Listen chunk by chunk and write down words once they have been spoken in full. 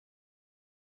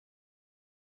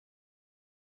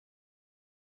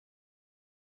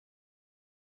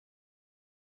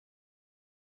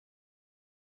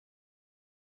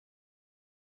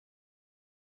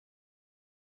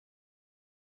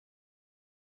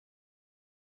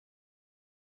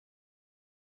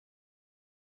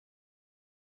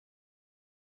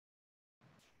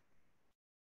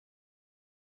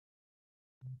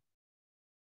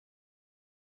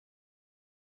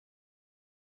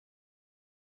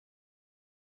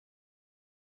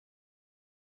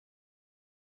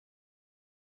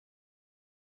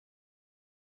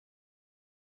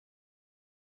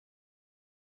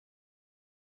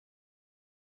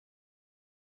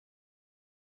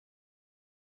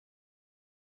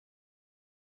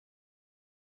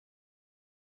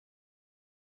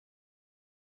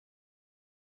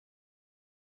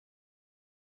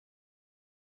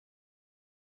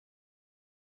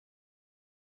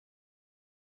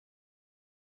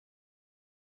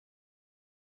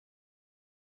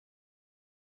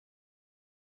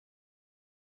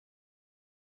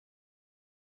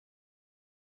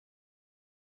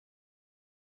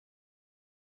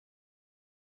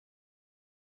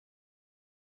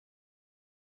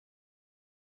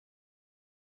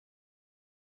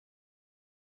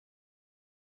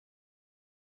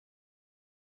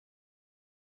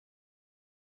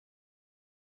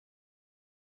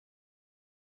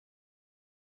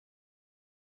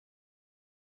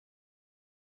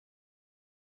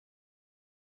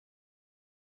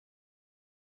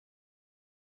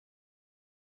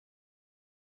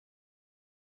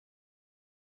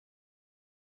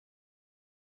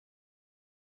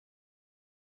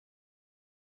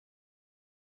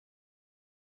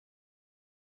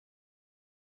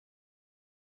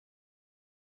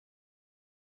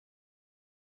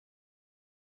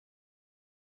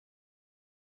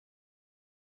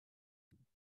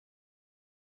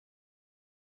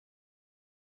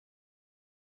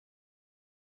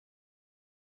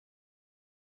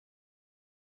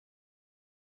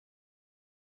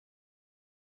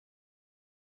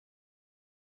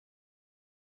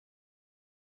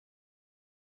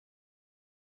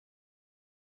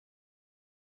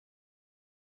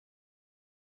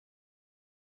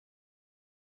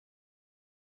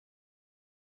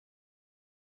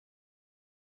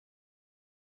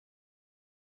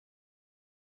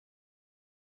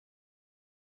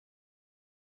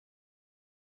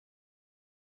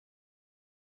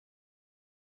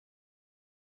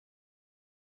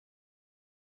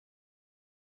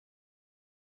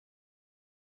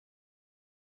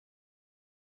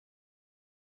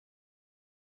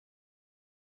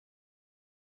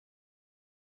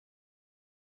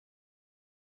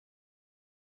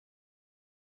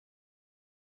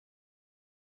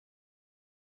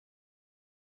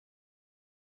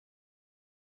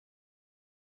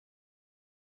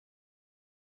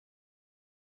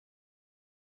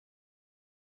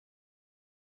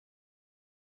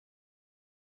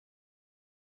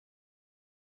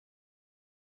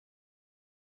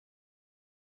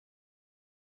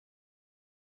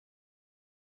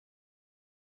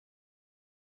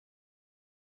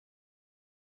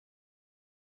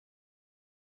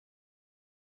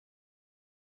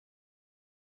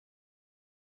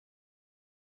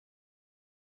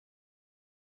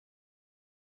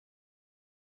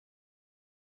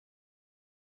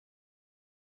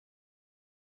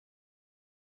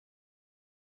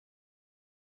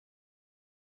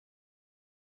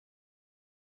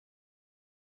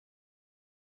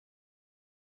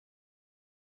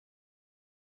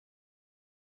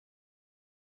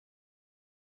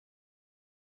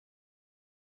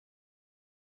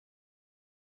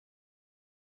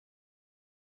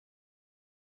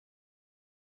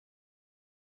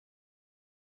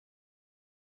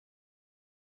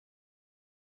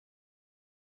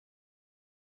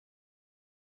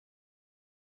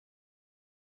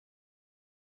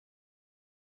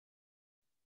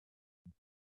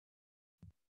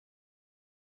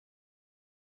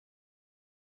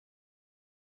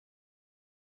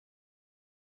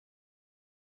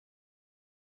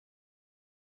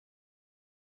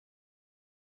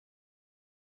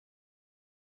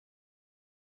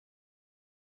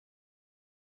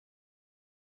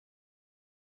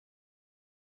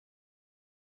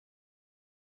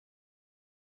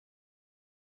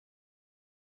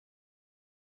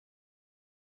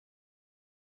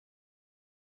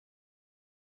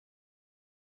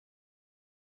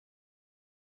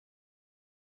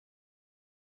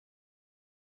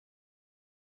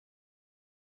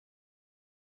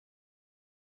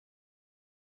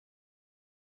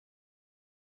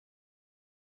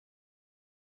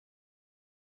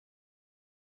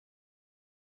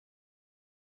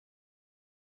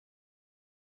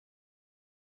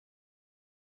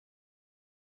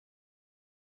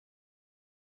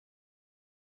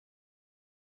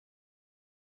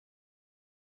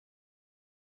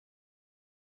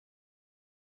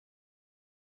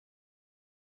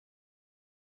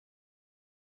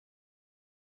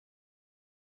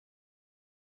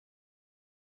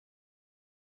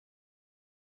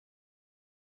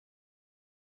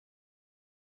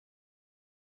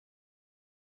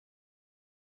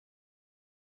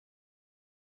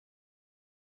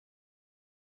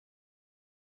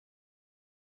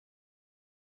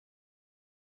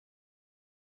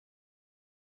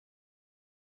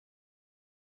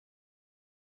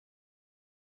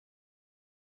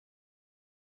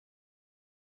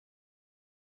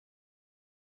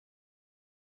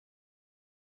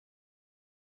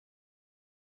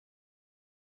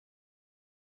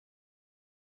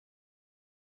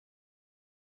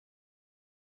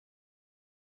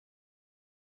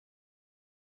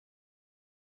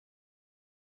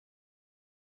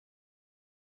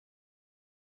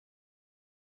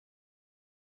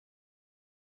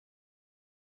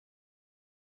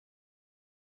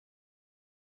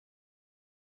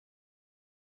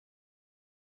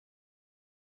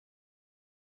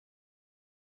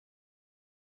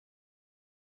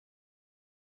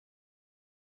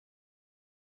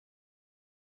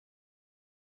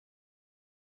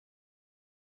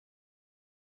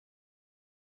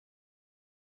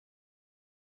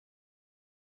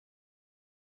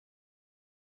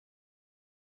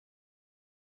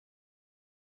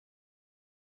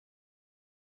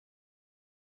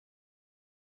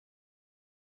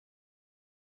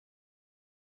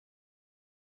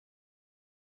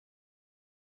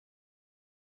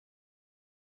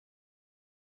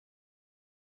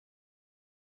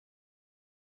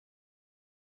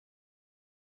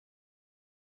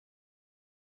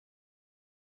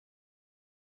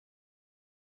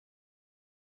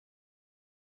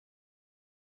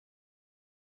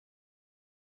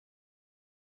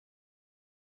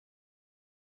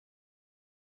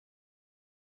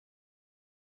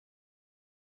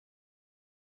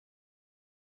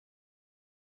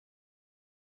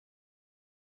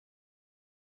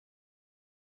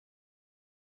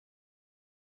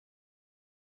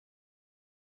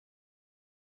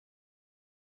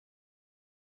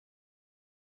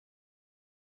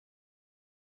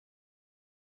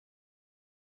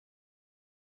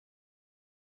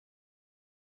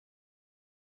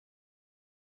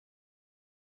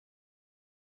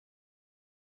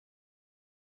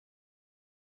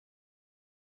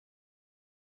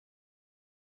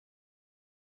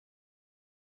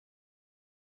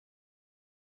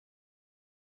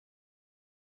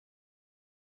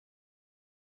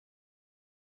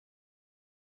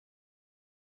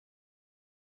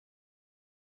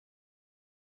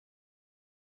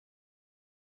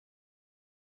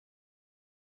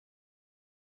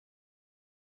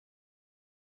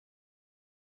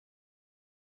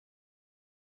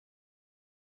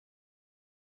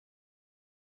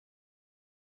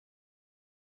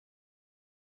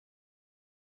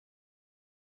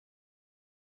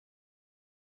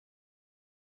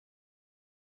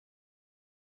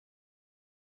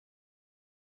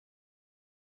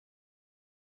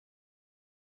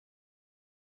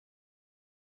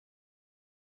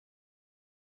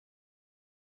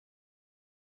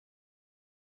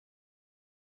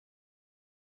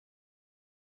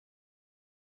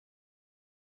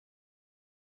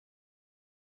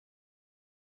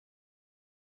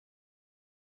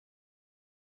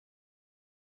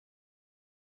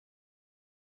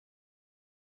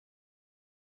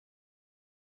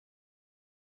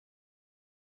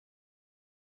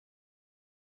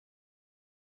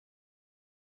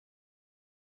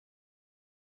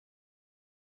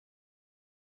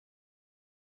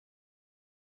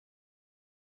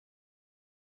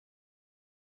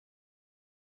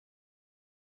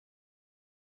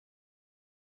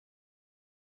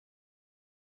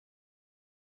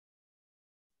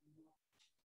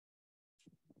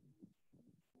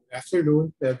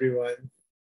Afternoon, everyone.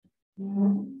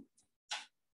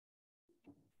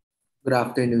 Good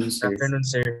afternoon, sir. Good afternoon,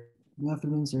 sir. Good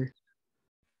afternoon, sir.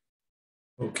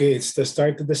 Okay, it's the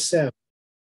start of the SEM.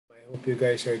 I hope you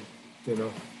guys are,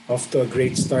 off to a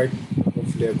great start.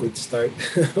 Hopefully a good start.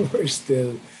 We're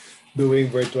still doing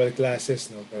virtual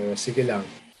classes, no? Pero sige lang.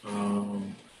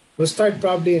 We'll start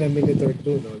probably in a minute or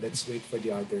two, no? Let's wait for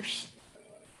the others.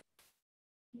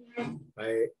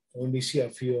 I only see a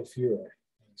few of you,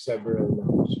 several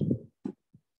now. So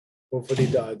hopefully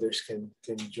the others can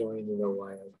join in a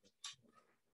while.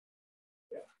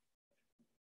 Yeah.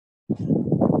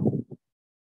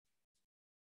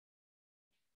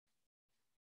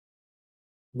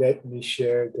 Let me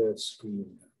share the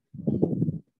screen.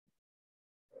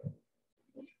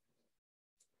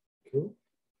 Okay.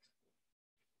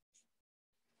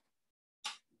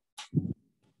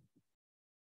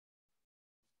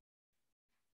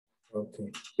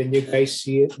 Okay. Can you guys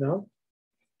see it now?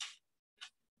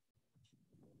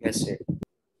 Yes, sir.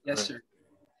 Yes, sir.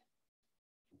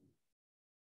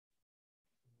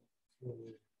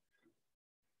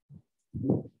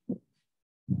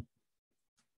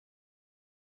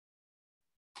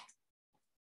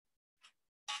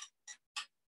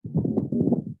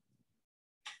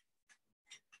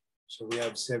 So we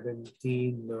have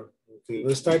 17. Okay,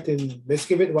 we'll start in, let's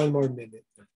give it one more minute.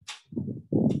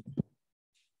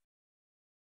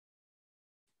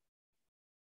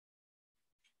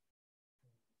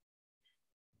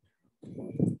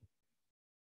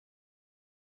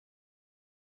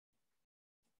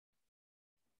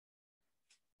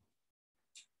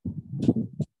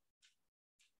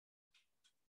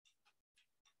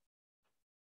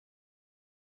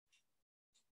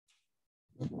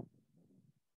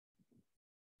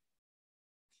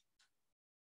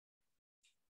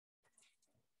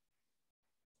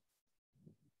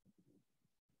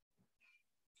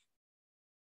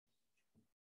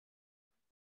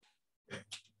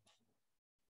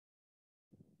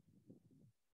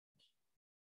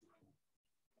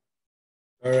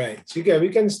 All right, so yeah, we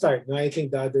can start. Now I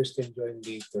think the others can join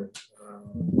later.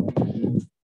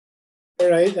 All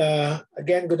right,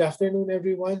 again, good afternoon,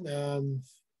 everyone.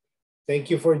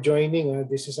 Thank you for joining.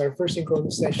 This is our first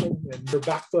synchronous session, and we're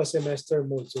back to a semester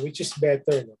mode, so which is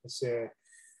better, no? Because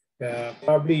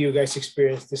probably you guys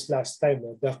experienced this last time.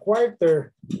 No? The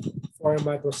quarter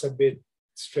format was a bit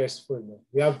stressful. No?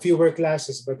 We have fewer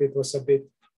classes, but it was a bit,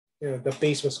 the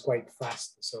pace was quite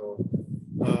fast. So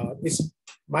it's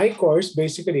my course,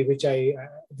 basically, which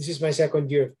this is my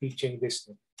second year of teaching this.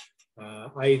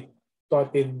 I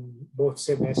taught in both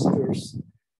semesters.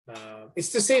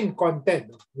 It's the same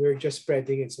content. We're just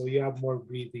spreading it, so you have more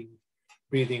breathing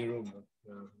room.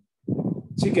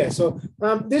 So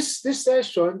this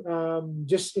session,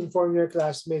 just inform your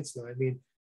classmates. No? I mean,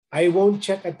 I won't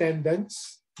check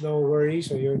attendance. No worries.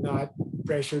 So you're not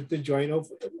pressured to join.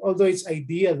 Although it's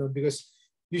ideal, no? Because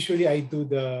usually I do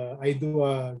a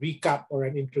recap or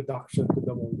an introduction to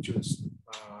the modules.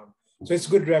 So it's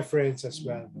good reference as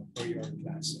well, no, for your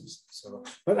classes. So,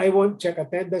 but I won't check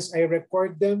attendance. I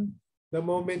record them. The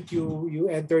moment you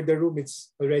enter the room,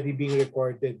 it's already being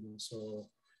recorded. No? So,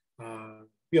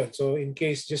 so in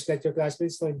case, just let your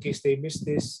classmates know in case they miss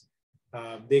this.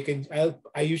 They can.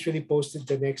 I usually post it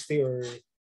the next day or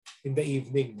in the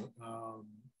evening,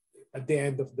 at the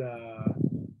end of the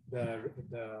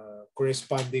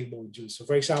corresponding module. So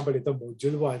for example, ito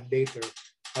module 1 later,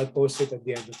 I'll post it at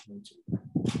the end of module.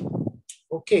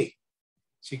 Okay.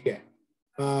 Sige.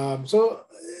 So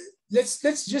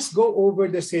let's just go over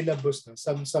the syllabus. No?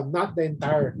 Some not the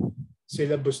entire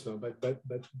syllabus, no, but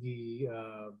the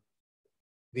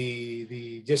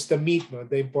just the meat, no,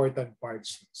 the important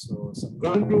parts. So some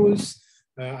ground rules.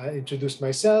 I'll introduce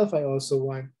myself. I also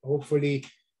want, hopefully,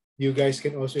 you guys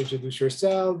can also introduce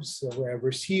yourselves,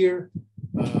 whoever's here.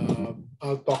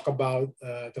 I'll talk about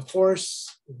the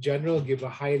course in general, give a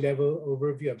high-level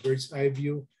overview, a bird's-eye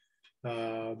view.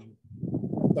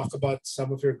 Talk about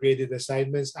some of your graded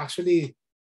assignments. Actually,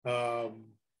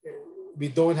 we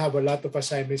don't have a lot of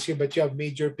assignments here, but you have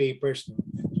major papers, no?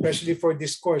 Especially for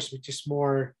this course, which is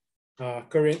more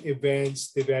current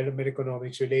events, development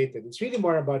economics related. It's really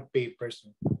more about papers,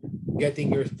 no?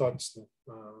 Getting your thoughts, no?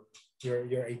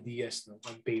 Your ideas, no,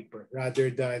 on paper,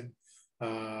 rather than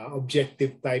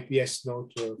objective type yes, no,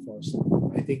 true or false.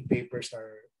 I think papers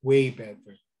are way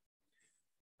better.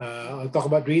 I'll talk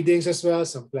about readings as well,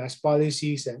 some class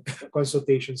policies and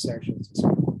consultation sessions as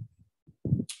well.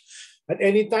 At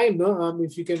any time, no,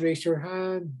 if you can raise your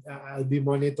hand, I'll be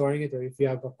monitoring it. Or if you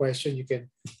have a question, you can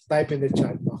type in the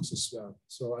chat box as well.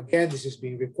 So again, this is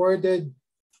being recorded.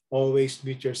 Always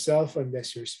mute yourself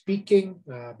unless you're speaking.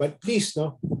 But please,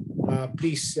 no,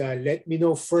 please let me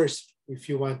know first if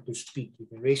you want to speak. You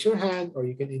can raise your hand or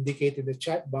you can indicate in the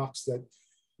chat box that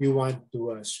you want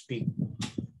to speak.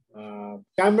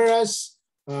 Cameras,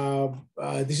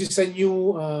 this is a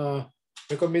new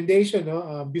recommendation.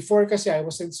 No? Before kasi I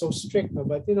wasn't so strict, no?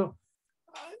 But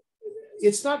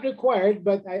it's not required,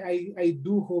 but I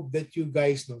do hope that you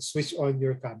guys switch on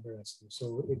your cameras.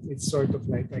 So it's sort of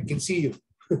like I can see you.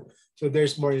 So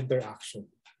there's more interaction.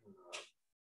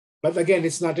 But again,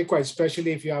 it's not required,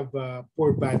 especially if you have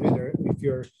poor bandwidth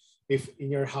or if in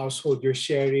your household you're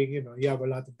sharing, you have a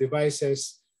lot of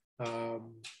devices,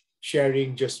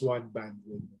 sharing just one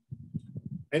bandwidth.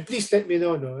 And please let me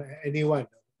know, anyone,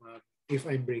 if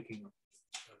I'm breaking up.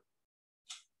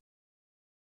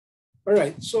 All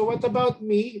right. So what about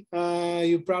me?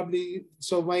 You probably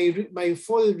my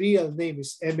full real name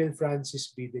is Emil Francis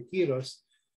B. De Quiros.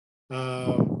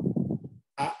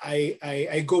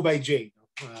 I go by J.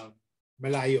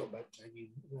 Malayo, but I mean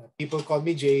people call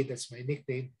me Jay. That's my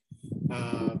nickname.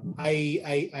 I'm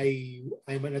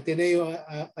an Ateneo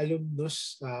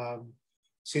alumnus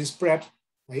since prep.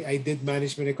 I did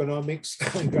management economics.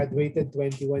 I graduated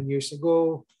 21 years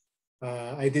ago.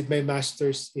 I did my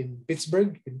master's in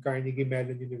Pittsburgh in Carnegie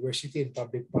Mellon University in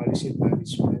public policy and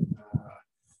management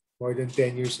more than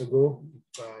 10 years ago.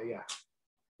 Yeah.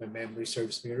 My memory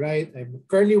serves me right. I'm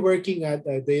currently working at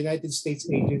the United States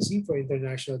Agency for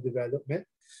International Development.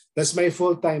 That's my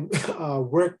full-time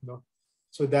work, no?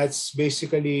 So that's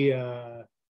basically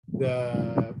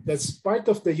that's part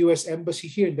of the U.S. Embassy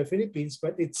here in the Philippines,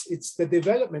 but it's the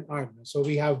development arm. So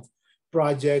we have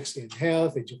projects in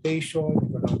health, education,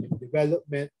 economic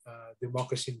development,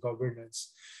 democracy and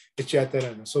governance,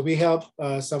 etc. So we help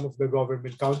some of the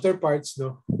government counterparts,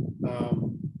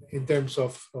 in terms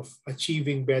of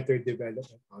achieving better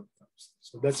development outcomes.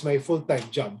 So that's my full-time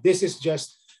job. This is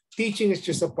just, teaching is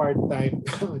just a part-time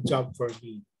job for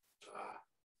me.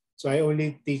 So I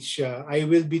only teach, I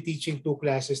will be teaching 2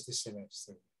 classes this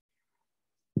semester.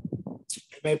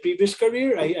 In my previous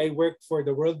career, I worked for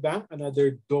the World Bank,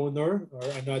 another donor or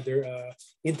another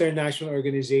international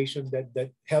organization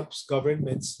that helps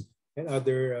governments and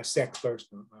other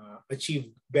sectors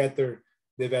achieve better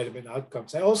development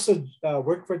outcomes. I also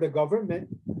worked for the government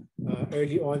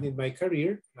early on in my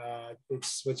career.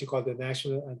 It's what you call the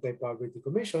National Anti-Poverty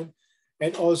Commission,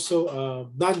 and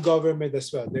also non-government as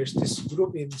well. There's this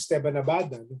group in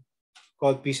Estebanabad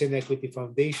called Peace and Equity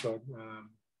Foundation.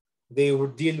 They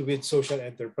would deal with social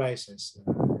enterprises.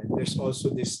 And there's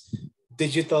also this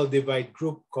digital divide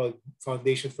group called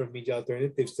Foundation for Media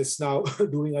Alternatives that's now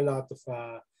doing a lot of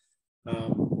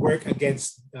work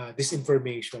against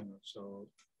disinformation. So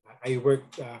I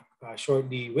worked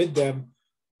shortly with them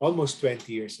almost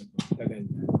 20 years ago.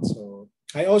 So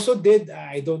I also did,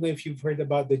 I don't know if you've heard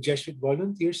about the Jesuit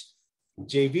Volunteers,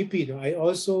 JVP. I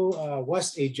also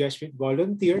was a Jesuit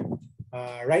volunteer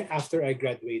right after I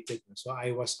graduated. So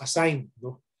I was assigned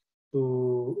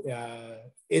to,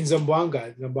 in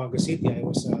Zamboanga City. I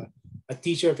was a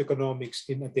teacher of economics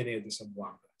in Ateneo de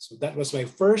Zamboanga. So that was my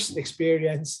first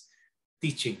experience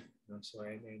teaching. So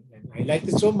and I liked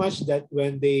it so much that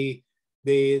when the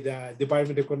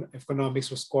Department of Economics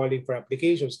was calling for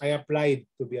applications, I applied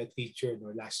to be a teacher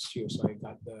last year. So I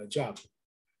got the job.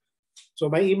 So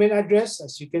my email address,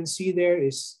 as you can see there,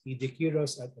 is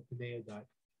edquiros@ateneo.edu.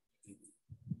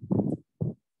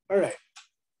 All right.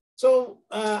 So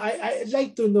I'd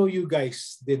like to know you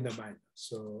guys din naman.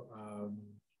 So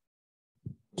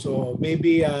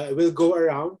maybe we'll go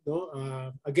around.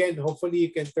 Again, hopefully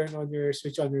you can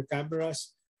switch on your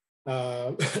cameras.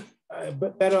 But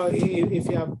if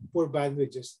you have poor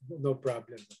bandwidth, just no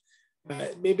problem.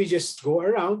 Maybe just go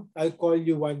around. I'll call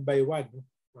you one by one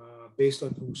based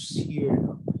on who's here.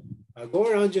 Go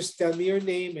around, just tell me your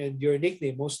name and your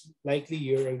nickname. Most likely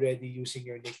you're already using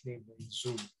your nickname in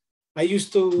Zoom. I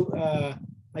used to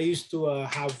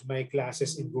have my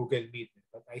classes in Google Meet,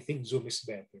 but I think Zoom is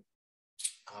better.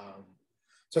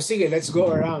 So sige, let's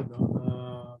go around.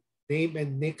 Name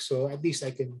and nick, so at least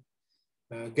I can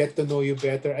get to know you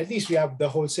better. At least we have the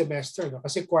whole semester.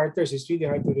 Kasi quarters, it's really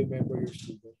hard to remember your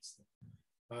students.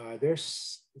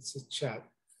 It's a chat.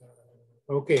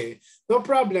 Okay, no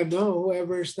problem.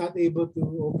 Whoever's not able to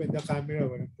open the camera,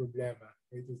 walang problema.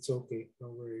 It's okay.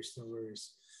 No worries.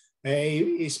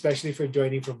 Especially if you're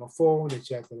joining from a phone,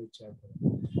 etc.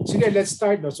 Sige, let's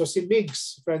start. So si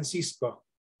Migs Francisco.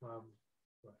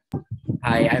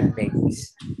 Hi, I'm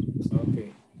Megis. Okay.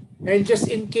 And just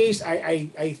in case,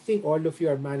 I think all of you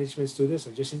are management students,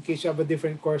 so just in case you have a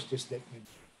different course, just let me know.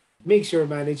 Make sure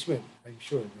management, I'm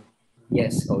sure.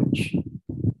 Yes, coach.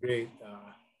 Great.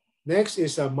 Next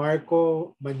is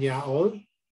Marco Maniaol.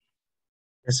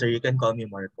 Yes, sir. You can call me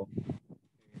Marco.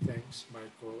 Thanks,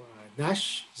 Marco.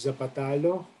 Nash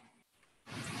Zapatalo.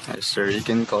 Yes, sir. You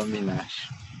can call me Nash.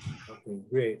 Okay,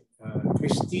 great.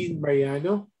 Christine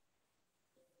Mariano.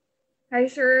 Hi,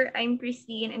 sir. I'm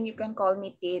Christine, and you can call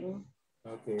me Tin.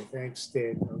 Okay, thanks,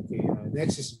 Ted. Okay,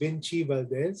 next is Vinci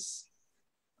Valdez.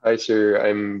 Hi, sir.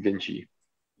 I'm Vinci.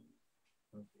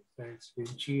 Okay, thanks,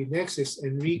 Vinci. Next is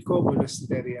Enrico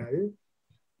Monasterial.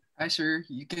 Hi, sir.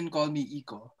 You can call me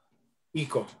Iko.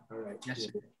 Ico. All right. Yes,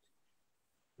 sir.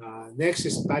 Next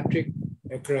is Patrick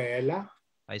Ecraela.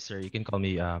 Hi, sir. You can call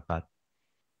me Pat.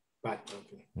 Pat.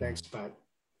 Okay. Thanks, Pat.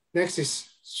 Next is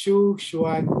Xu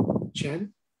Xuan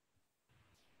Chen.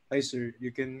 Hi, sir. You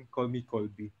can call me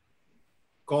Colby.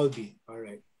 Colby. All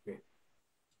right. Great.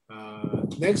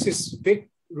 Next is Vic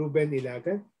Ruben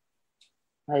Ilagan.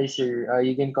 Hi, sir.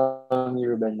 You can call me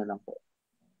Ruben na lang po.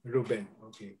 Ruben.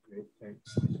 Okay, great.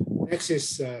 Thanks. Next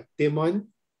is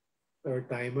Timon or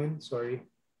Timon. Sorry.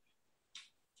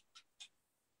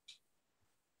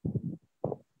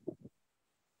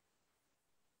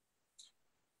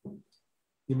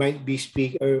 You might be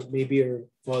speaking, or maybe your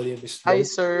volume is low. Hi,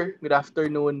 sir. Good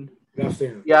afternoon. Good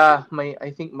afternoon. Yeah,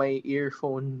 I think my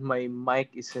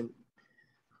mic isn't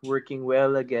working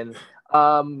well again.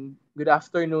 Good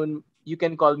afternoon. You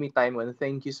can call me Timon.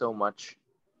 Thank you so much.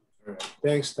 All right.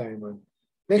 Thanks, Timon.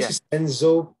 Next is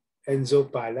Enzo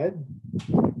Palad.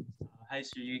 Hi,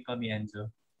 sir. You can call me Enzo.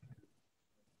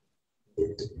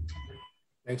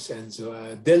 Thanks, Enzo.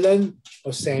 Dylan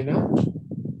Osena.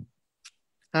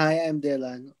 Hi, I'm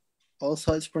Dylan.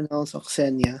 Also, it's pronounced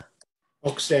Oxenia.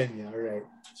 Oxenia. All right.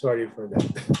 Sorry for that.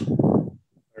 All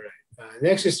right.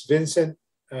 Next is Vincent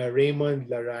Raymond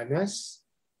Laranas.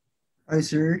 Hi,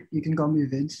 sir. You can call me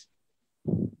Vince.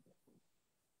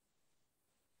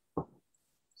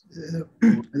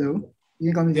 Hello.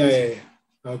 You can call me Vince.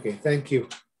 Yeah. Okay. Thank you.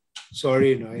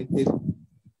 Sorry, no, it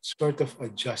sort of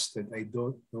adjusted. I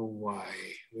don't know why.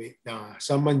 Wait,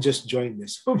 someone just joined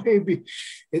this, so maybe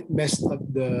it messed up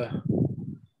the.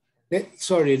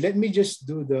 Sorry, let me just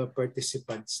do the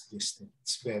participants list.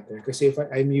 It's better because if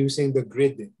I'm using the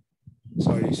grid.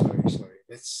 Sorry.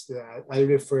 Let's. I'll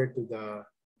refer to the.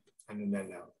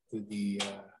 To the.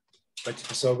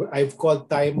 So I've called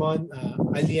Timon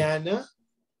Aliana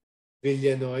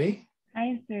Villanoy.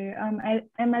 Hi, sir. I'm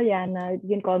Aliana. You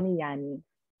can call me Yani.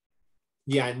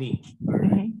 Yani. All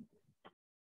right.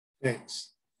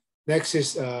 Thanks. Next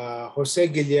is Jose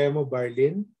Guillermo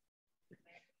Barlin.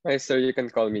 Hi, sir. You can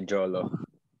call me Jolo.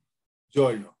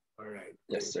 Jolo. All right.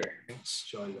 Yes, sir. Thanks,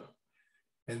 Jolo.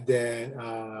 And then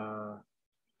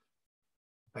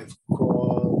I've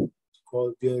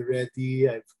called you already.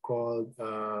 I've called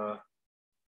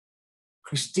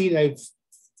Christine.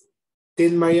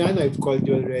 Tin Marian, I've called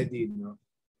you already. No?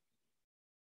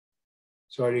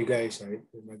 Sorry, guys.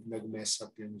 Nag-mess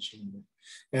up yung machine.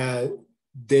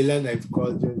 Dylan, I've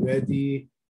called you already.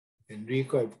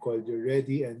 Enrico, I've called you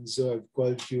already. Enzo, I've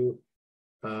called you.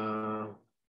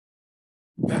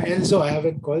 Enzo, I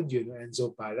haven't called you. No?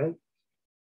 Enzo Palad.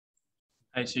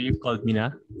 Hi, sir. You've called me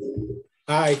na?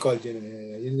 I called you.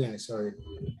 Yeah, sorry.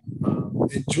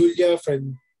 And Julia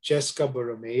Francesca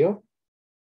Borromeo.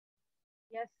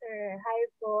 Yes, sir. Hi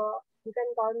po. You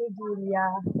can call me Julia.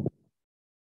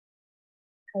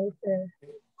 Hi, sir.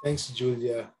 Thanks,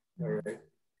 Julia. All right.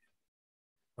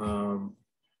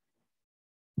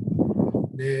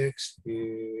 Next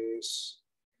is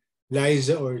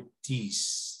Liza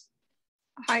Ortiz.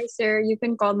 Hi, sir. You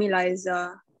can call me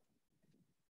Liza.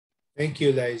 Thank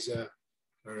you, Liza.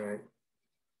 All right.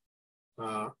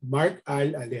 Mark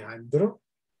Al Alejandro.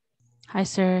 Hi,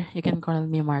 sir. You can call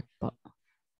me Mark po.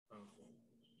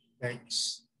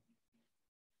 Thanks.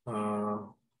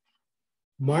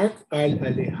 Mark Al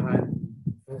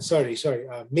Alejandro. Sorry.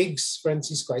 Migs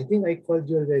Francisco. I think I called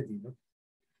you already. No?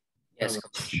 Yes,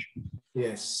 coach.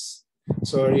 Yes.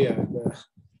 Sorry.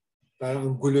 Parang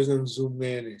ang gulo ng Zoom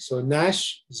ngayon. So,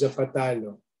 Nash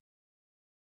Zapatalo.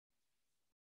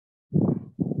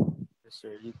 Yes,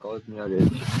 sir. You called me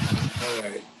already. All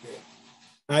right.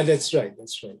 That's right.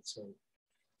 Sorry.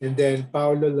 And then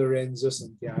Paulo Lorenzo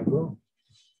Santiago.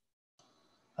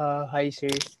 Hi,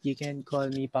 sir. You can call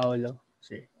me Paolo,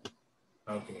 sir.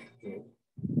 Okay, good.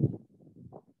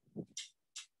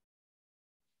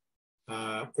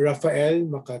 Rafael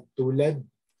Makatulad.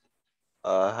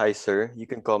 Hi, sir. You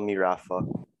can call me Rafa.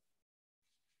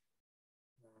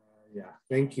 Yeah,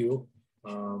 thank you.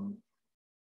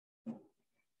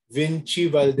 Vinci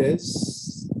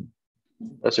Valdez.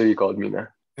 That's what you called me na.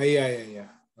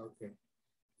 Yeah. Okay.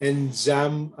 And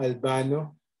Zam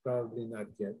Albano. Probably not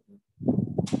yet.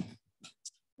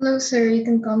 Hello, sir. You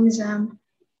can call me Zam.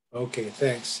 Okay,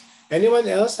 thanks. Anyone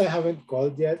else I haven't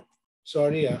called yet?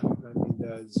 Sorry, I mean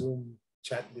the Zoom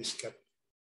chat list kept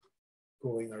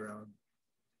going around.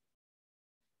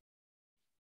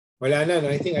 Wala na, no?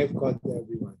 I think I've called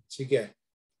everyone. Sige.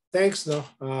 Thanks, no?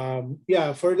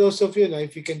 Yeah, for those of you, no,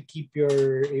 if you can keep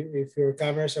if your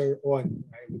cameras are on,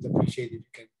 I would appreciate if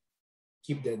you can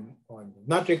keep them on.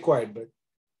 Not required, but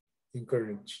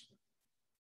encouraged.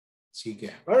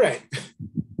 Sige. All right.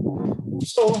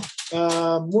 So,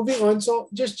 moving on. So,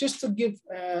 just to give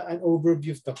an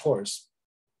overview of the course,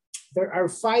 there are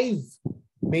 5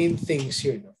 main things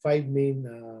here, no? 5 main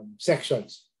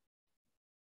sections.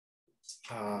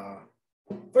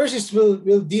 First is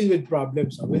we'll deal with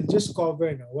problems. So we'll just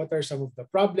cover what are some of the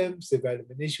problems,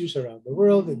 development issues around the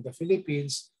world in the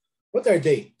Philippines. What are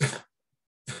they?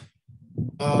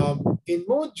 In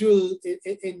module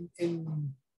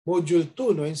in module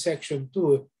 2, no, in section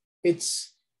 2,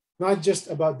 it's not just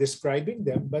about describing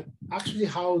them, but actually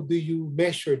how do you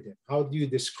measure them? How do you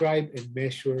describe and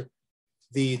measure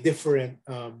the different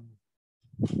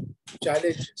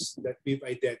challenges that we've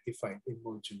identified in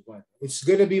module 1? It's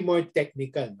going to be more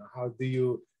technical. No? How do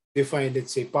you define,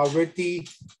 let's say, poverty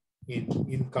in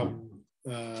income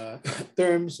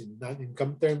terms, in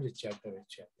non-income terms, etc.,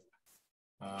 etc.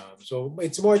 So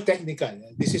it's more technical.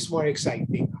 This is more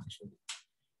exciting, actually,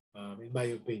 in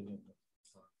my opinion.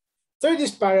 Third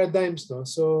is paradigms. No?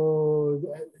 So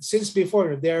since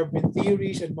before, there have been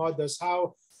theories and models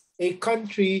how a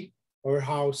country or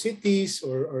how cities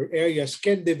or areas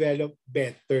can develop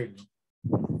better,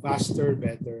 faster,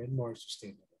 better, and more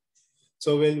sustainable.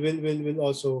 So we'll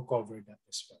also cover that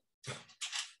as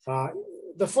well.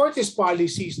 The fourth is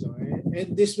policies, no?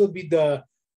 And this will be the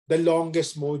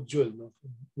longest module, no?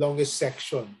 Longest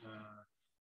section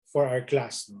for our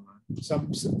class. No?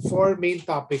 Some 4 main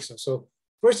topics. No? So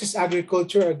first is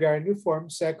agriculture, agrarian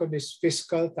reform. Second is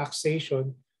fiscal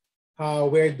taxation.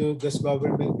 Where does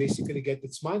government basically get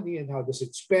its money and how does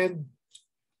it spend?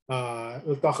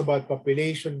 We'll talk about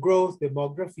population growth,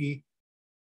 demography,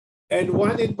 and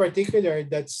one in particular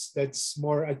that's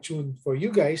more attuned for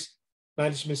you guys,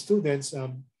 management students,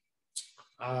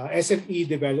 SME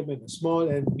development, small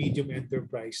and medium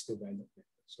enterprise development.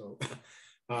 So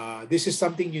this is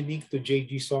something unique to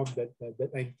JG SOM that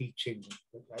I'm teaching,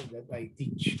 that I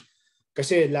teach.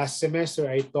 Kasi last semester,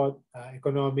 I taught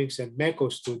economics and MECO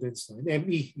students, and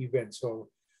ME even.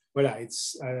 So,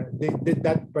 it's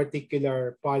that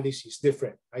particular policy is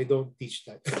different. I don't teach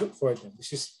that for them.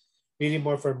 This is really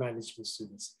more for management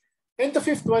students. And the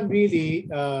fifth one,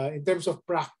 really, in terms of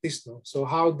practice, no? So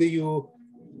how do you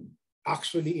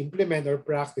actually implement or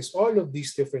practice all of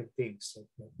these different things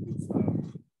that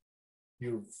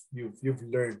you've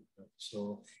learned?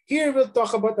 So here we'll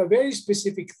talk about a very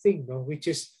specific thing, no? Which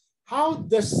is how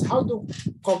do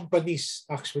companies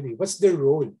actually, what's their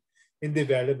role in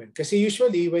development? Because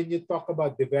usually when you talk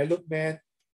about development,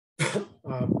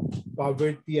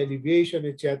 poverty alleviation,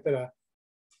 etc.,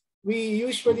 we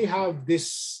usually have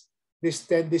this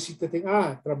tendency to think,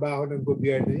 trabaho ng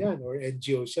gobyerno yan or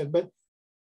NGOs yan. But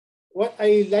what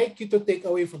I like you to take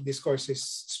away from this course is,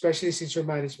 especially since you're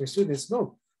management students,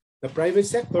 no, the private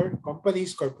sector,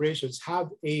 companies, corporations have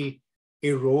a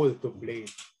role to play.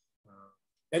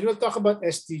 And we'll talk about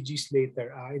SDGs later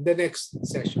in the next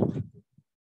session.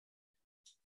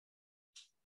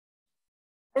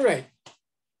 All right.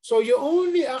 So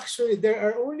there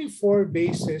are only 4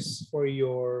 bases for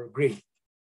your grade.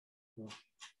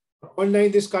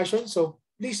 Online discussion. So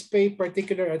please pay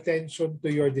particular attention to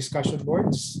your discussion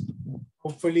boards.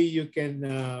 Hopefully you can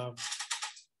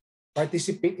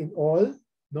participate in all.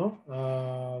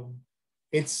 No.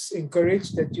 It's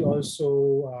encouraged that you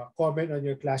also comment on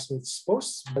your classmates'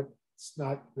 posts, but it's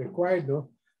not required,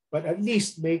 no. But at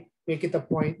least make it a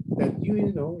point that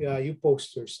you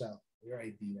post yourself, your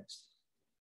ideas.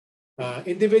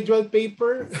 Individual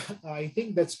paper, I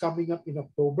think that's coming up in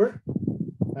October.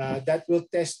 That will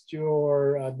test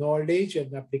your knowledge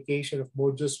and application of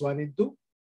modules 1 and 2.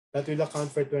 That will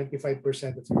account for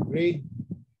 25% of your grade.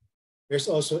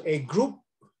 There's also a group,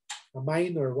 a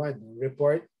minor one,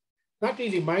 report. Not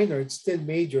really minor, it's still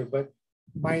major, but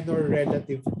minor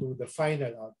relative to the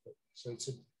final output. So it's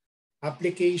an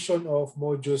application of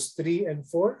modules 3 and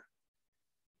 4.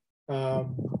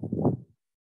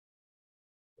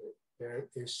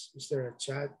 Is there a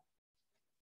chat?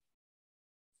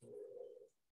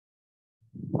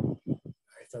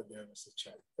 I thought there was a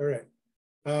chat. All right.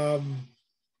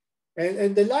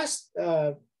 And the last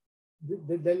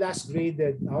the last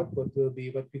graded output will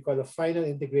be what we call a final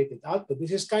integrated output.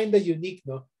 This is kind of unique,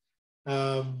 no?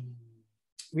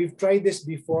 We've tried this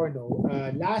before, no?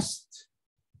 Last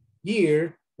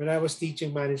year, when I was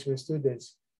teaching management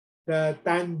students, the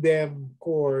tandem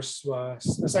course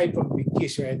was, aside from the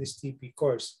KISS, your NSTP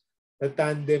course, the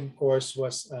tandem course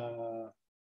was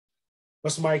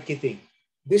marketing.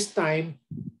 This time,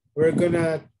 we're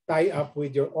gonna tie up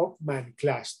with your Opman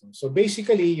class. So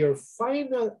basically, your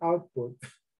final output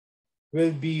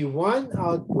will be one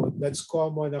output that's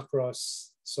common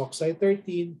across SOCSI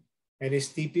 13,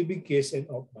 NSTP Big KISS, and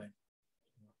Opman.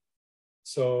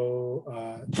 So,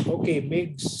 okay,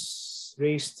 Migs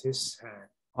raised his hand.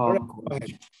 All right, go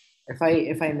ahead.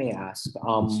 If I may ask,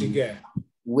 Sige.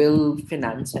 will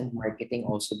finance and marketing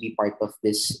also be part of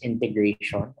this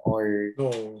integration or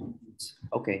no?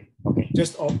 Okay.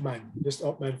 Just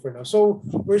Opman for now. So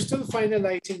we're still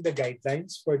finalizing the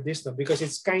guidelines for this now because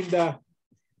it's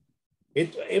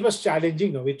it was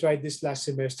challenging. No? We tried this last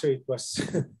semester. It was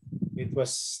it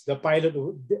was the pilot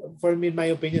for me, in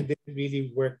my opinion, didn't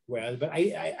really work well. But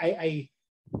I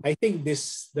think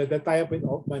the tie-up with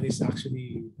Opman is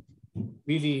actually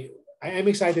really, I'm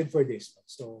excited for this.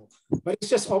 So, but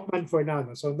it's just Opman for now.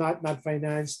 No? So not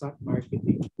finance, not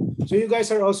marketing. So you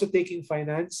guys are also taking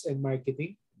finance and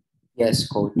marketing? Yes,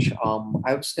 coach.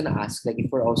 I was gonna ask, like,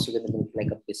 if we're also gonna make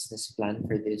like a business plan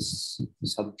for this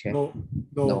subject. No.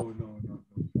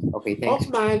 Okay, thanks.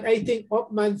 Opman, I think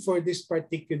Opman for this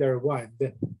particular one,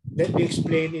 let me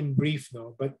explain in brief,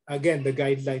 no. But again, the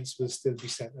guidelines will still be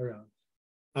set around.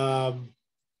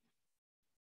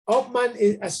 Opman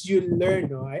is, as you learn,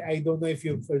 no, I don't know if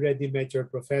you've already met your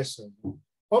professor.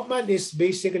 Opman is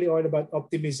basically all about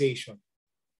optimization,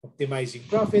 optimizing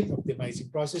profit,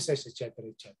 optimizing processes, etc.,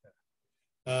 etc.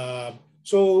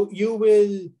 So you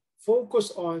will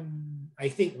focus on, I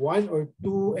think, one or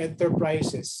two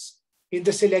enterprises in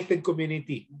the selected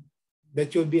community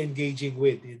that you'll be engaging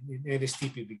with in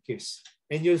NSTP Big KISS.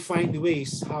 And you'll find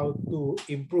ways how to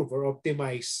improve or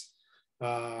optimize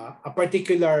a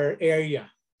particular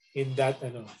area in that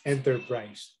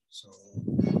enterprise. So,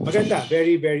 maganda,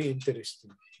 very, very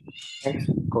interesting. Thanks,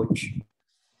 coach.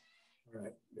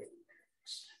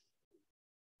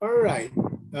 All right.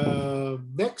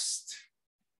 Next,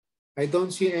 I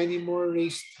don't see any more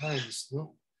raised hands,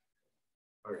 no?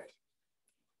 All right.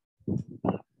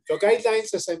 So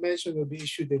guidelines, as I mentioned, will be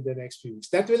issued in the next few weeks.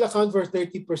 That will account for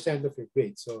 30% of your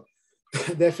grade. So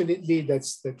definitely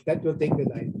that will take the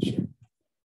lion's share.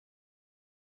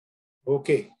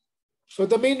 Okay. So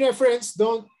the main reference,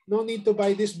 no need to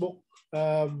buy this book.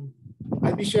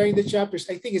 I'll be sharing the chapters.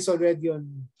 I think it's already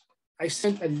on. I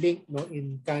sent a link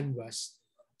in Canvas.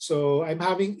 So I'm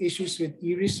having issues with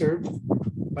e-reserve,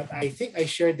 but I think I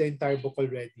shared the entire book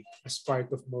already as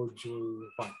part of module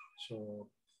 1. So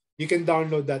you can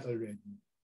download that already.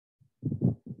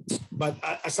 But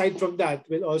aside from that,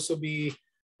 will also be,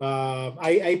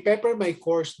 I pepper my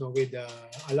course with a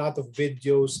lot of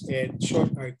videos and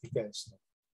short articles.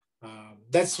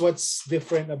 That's what's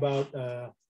different about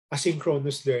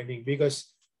asynchronous learning,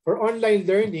 because for online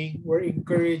learning, we're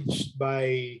encouraged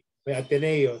by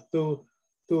Ateneo to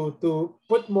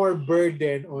put more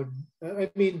burden on,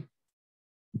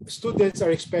 students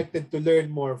are expected to learn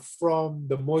more from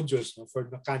the modules, for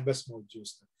the Canvas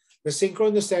modules. The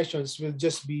synchronous sessions will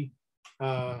just be,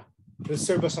 will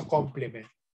serve as a complement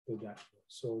to that.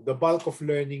 So the bulk of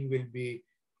learning will be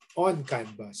on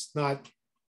Canvas, not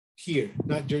here,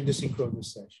 not during the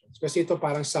synchronous sessions. Kasi ito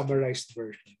parang summarized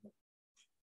version.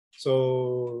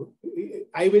 So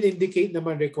I will indicate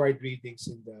naman required readings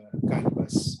in the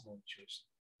Canvas modules.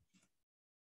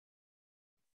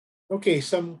 Okay,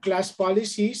 some class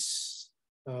policies.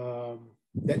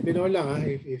 Let me know lang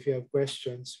if you have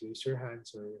questions, raise your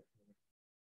hands.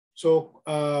 So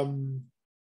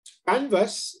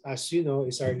Canvas, as you know,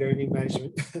 is our learning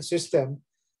management system.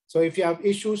 So if you have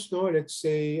issues, let's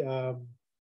say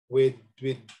with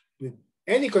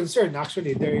any concern,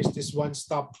 actually, there is this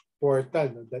one-stop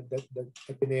portal that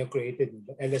Ateneo created,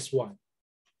 the LS1.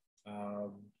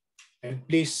 And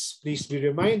please be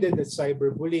reminded that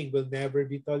cyberbullying will never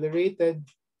be tolerated.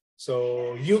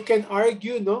 So you can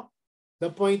argue, The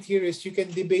point here is you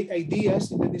can debate ideas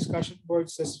in the discussion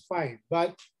boards, that's fine.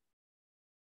 But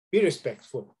be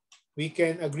respectful. We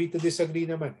can agree to disagree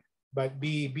naman. But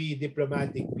be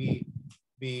diplomatic, be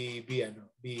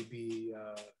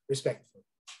respectful.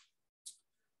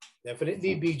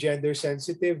 Definitely be gender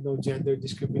sensitive, no gender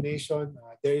discrimination.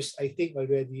 There is, I think,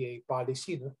 already a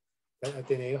policy that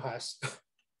Ateneo has.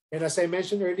 And as I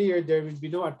mentioned earlier, there will be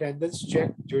no attendance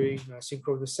check during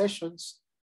synchronous sessions,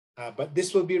 but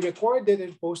this will be recorded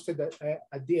and posted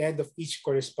at the end of each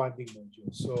corresponding module.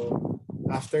 So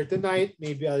after tonight,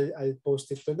 maybe I'll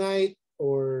post it tonight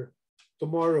or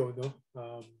tomorrow,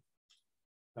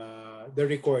 the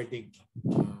recording.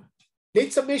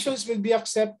 Late submissions will be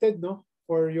accepted,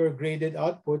 for your graded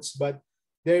outputs, but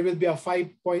there will be a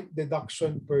 5-point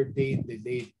deduction per day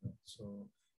delayed.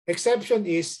 So exception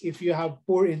is if you have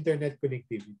poor internet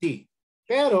connectivity.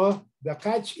 Pero the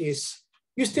catch is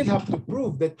you still have to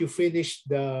prove that you finished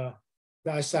the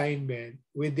assignment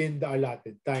within the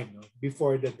allotted time, no?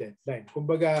 Before the deadline.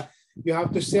 Kumbaga, you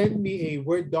have to send me a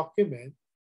Word document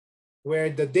where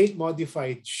the date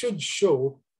modified should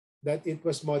show that it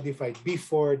was modified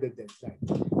before the deadline.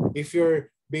 If you're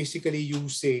basically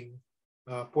using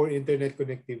poor internet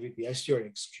connectivity as your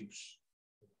excuse.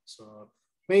 So,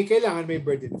 kailangan may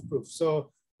burden of proof.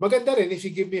 So, maganda rin if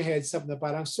you give me a heads up na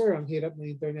parang, sir, ang hirap ng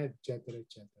internet, etc.,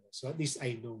 etc. So, at least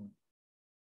I know.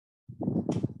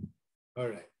 All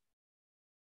right.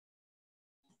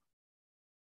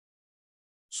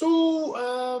 So,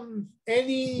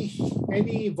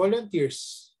 any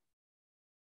volunteers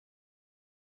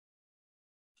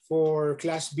for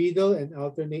class Beadle and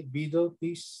alternate Beadle,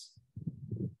 please?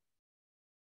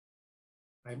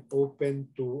 I'm open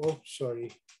to, oh,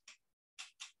 sorry.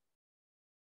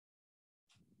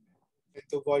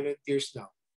 To volunteers now.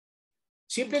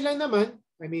 Simple lang naman.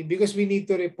 I mean, because we need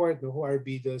to report who our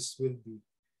Beadles will be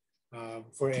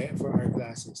for our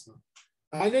classes. No?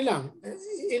 Ano lang,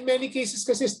 in many cases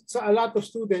kasi sa a lot of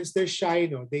students, they're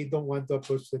shy, no? They don't want to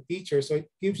approach the teacher. So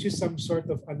it gives you some sort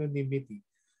of anonymity.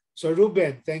 So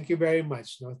Ruben, thank you very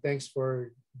much. No? Thanks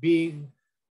for being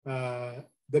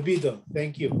the Beadle.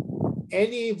 Thank you.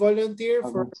 Any volunteer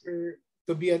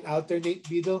to be an alternate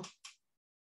Beadle?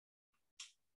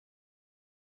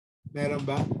 Meron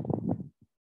ba?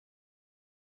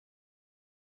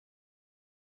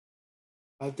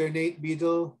 Alternate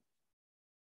Beadle?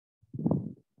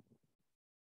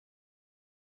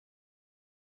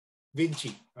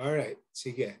 Vinci. All right.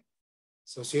 Sige.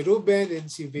 So si Ruben and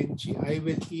si Vinci, I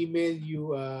will email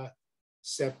you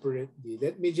separately.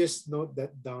 Let me just note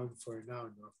that down for now.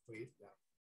 No? Wait lang.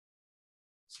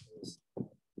 So,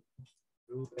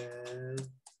 Ruben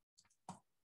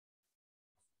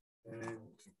and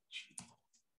Vinci.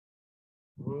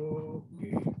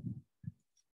 Okay.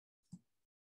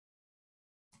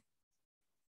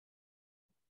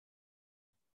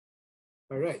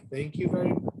 All right. Thank you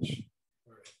very much.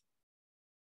 All right.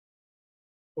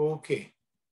 Okay.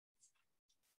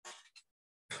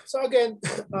 So again,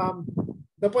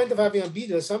 the point of having a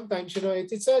Beadle, sometimes,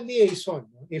 it's a liaison.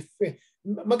 If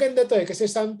maganda to kasi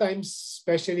sometimes,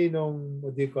 especially nung,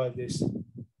 what do you call this,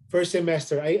 first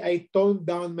semester, I toned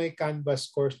down my Canvas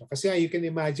course. No? Kasi you can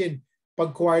imagine,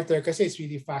 pag quarter, kasi it's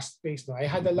really fast-paced. No? I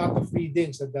had a lot of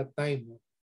readings at that time. No?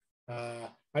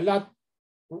 A lot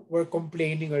were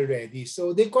complaining already.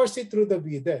 So they coursed it through the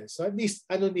Beadle. So at least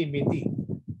anonymity.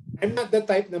 I'm not the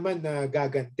type naman na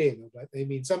gagante, no? But I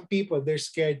mean, some people, they're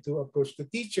scared to approach the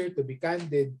teacher, to be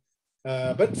candid.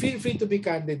 But feel free to be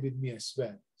candid with me as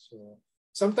well. So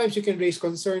sometimes you can raise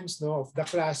concerns, no, of the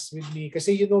class with me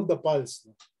kasi you know the pulse.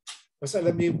 No? Mas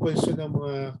alam niyo yung pulso ng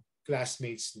mga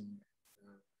classmates niyo.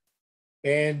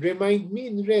 And remind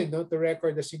me rin, no, to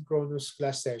record the synchronous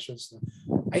class sessions. No?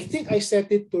 I think I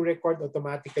set it to record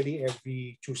automatically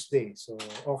every Tuesday. So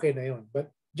okay na yun.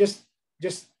 But just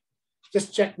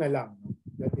check na lang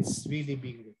that it's really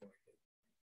being recorded.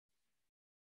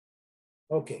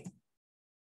 Okay.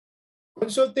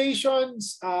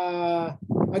 Consultations.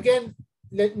 Again,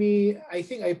 I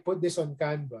think I put this on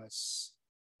Canvas.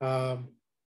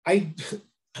 I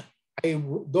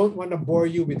don't want to bore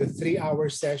you with a 3-hour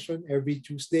session every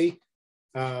Tuesday.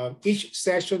 Each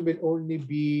session will only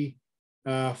be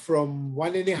from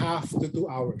 1.5 to 2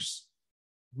 hours.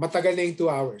 Matagal na yung 2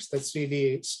 hours. That's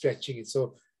really stretching it.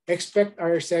 So expect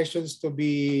our sessions to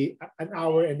be 1.5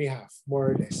 hours,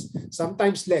 more or less.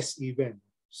 Sometimes less even.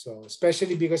 So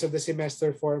especially because of the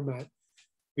semester format,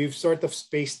 we've sort of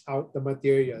spaced out the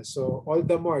material. So all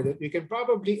the more that we can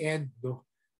probably end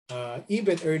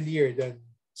even earlier than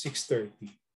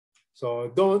 6:30.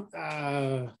 So don't,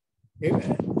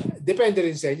 depende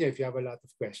rin sa inyo if you have a lot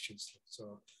of questions.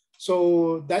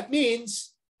 So that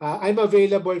means I'm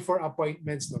available for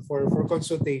appointments, for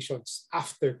consultations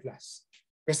after class.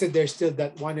 Kasi there's still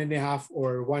that 1.5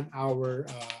 or 1 hour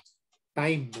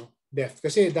time left.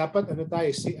 Kasi dapat 5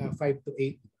 to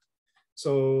 8.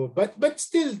 So, but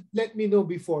still let me know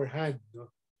beforehand.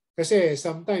 Kasi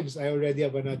sometimes I already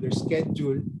have another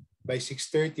schedule by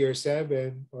 6:30 or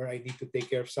 7 or I need to take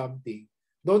care of something.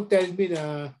 Don't tell me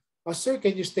na, oh, sir,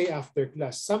 can you stay after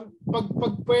class? Pag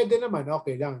pwede naman,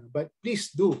 okay lang. But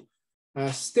please do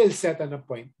still set an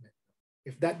appointment.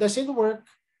 If that doesn't work,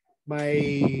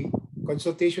 my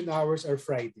consultation hours are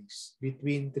Fridays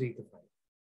between 3 to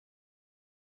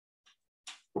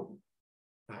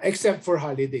 5. Except for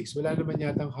holidays. Wala naman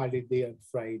yatang holiday on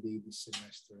Friday this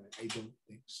semester. I don't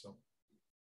think so.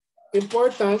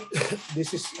 Important,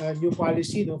 this is a new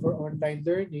policy for online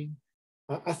learning.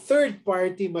 A third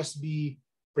party must be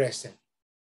present.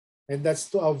 And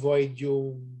that's to avoid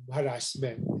yung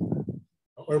harassment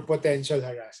or potential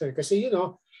harassment. Kasi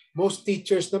most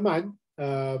teachers naman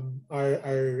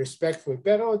are respectful.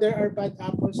 Pero there are bad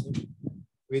apples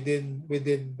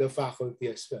within the faculty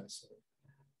as well. So,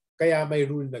 kaya may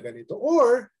rule na ganito.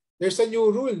 Or there's a new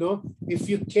rule,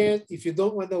 if you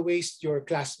don't want to waste your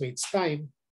classmates' time,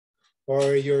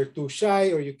 or you're too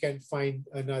shy, or you can't find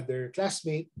another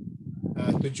classmate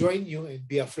to join you and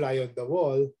be a fly on the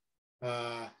wall,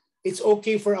 it's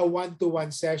okay for a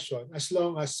one-to-one session as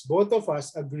long as both of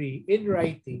us agree in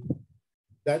writing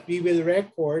that we will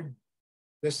record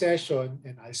the session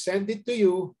and I'll send it to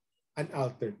you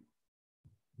unaltered.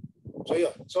 So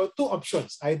yun. So two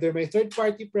options. Either may third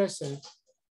party present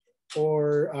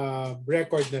or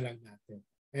record na lang natin.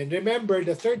 And remember,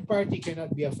 the third party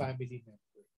cannot be a family member.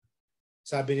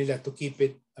 Sabi nila to keep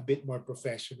it a bit more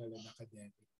professional and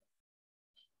academic.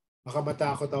 Baka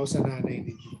matakot ako sa nanay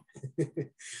ninyo.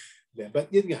 But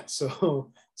yun nga. So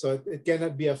it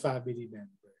cannot be a family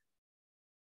member.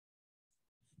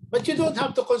 But you don't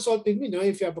have to consult with me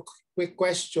if you have a quick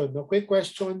question. Quick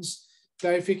questions,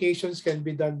 clarifications can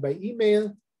be done by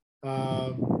email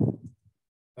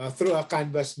through a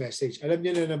Canvas message. Alam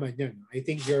niyo na naman yan. I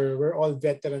think we're all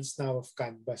veterans now of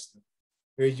Canvas.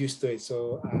 We're used to it.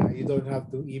 So you don't have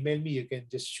to email me. You can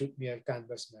just shoot me a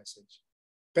Canvas message.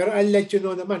 Pero I'll let you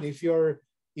know naman if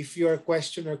your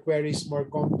question or query is more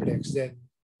complex, then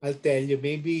I'll tell you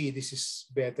maybe this is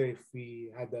better if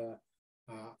we had a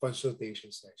consultation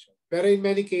session. Pero in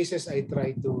many cases, I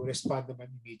try to respond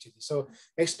naman immediately. So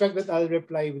expect that I'll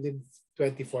reply within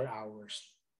 24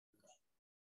 hours.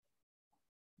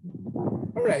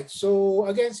 All right. So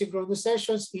again, synchronous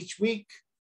sessions each week.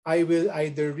 I will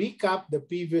either recap the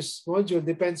previous module,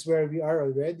 depends where we are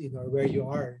already or where you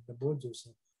are in the modules,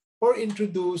 or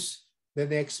introduce the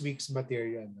next week's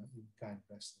material in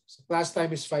Canvas. So class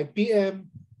time is 5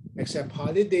 p.m. except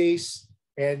holidays.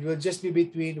 And will just be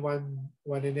between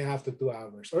 1.5 to 2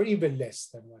 hours, or even less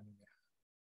than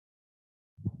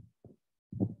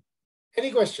 1.5.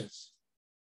 Any questions?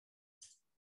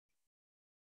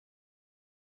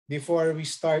 Before we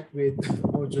start with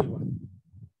module 1.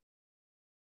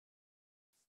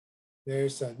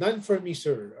 There's none for me,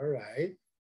 sir. All right.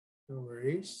 No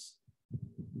worries.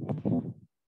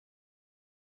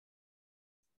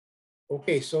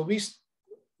 Okay, so we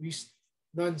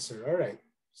none, sir. All right.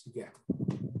 Sige.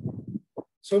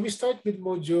 So we start with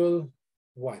module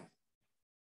 1.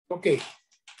 Okay.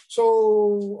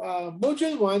 So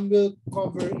module 1 will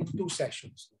cover in 2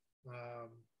 sessions.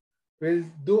 We'll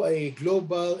do a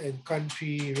global and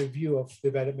country review of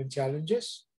development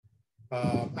challenges.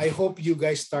 I hope you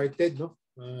guys started,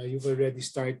 you've already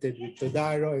started with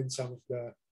Todaro and some of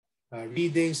the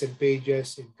readings and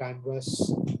pages in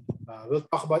Canvas. We'll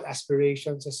talk about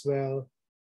aspirations as well.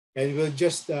 And we'll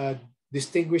just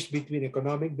distinguish between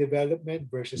economic development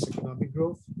versus economic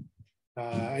growth.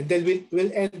 And then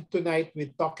we'll end tonight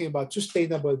with talking about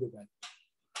sustainable development.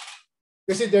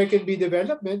 Kasi there can be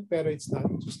development, pero it's not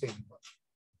sustainable.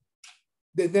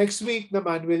 The next week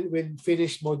naman, we'll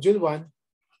finish module 1.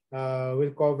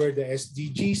 We'll cover the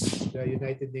SDGs, the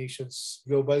United Nations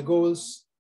Global Goals.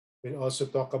 We'll also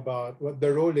talk about what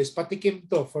the role is, patikim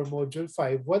to for module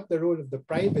 5, what the role of the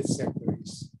private sector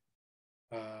is.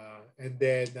 And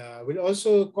then we'll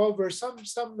also cover some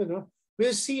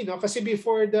we'll see, kasi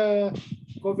before the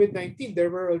COVID-19,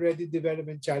 there were already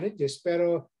development challenges.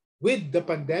 Pero with the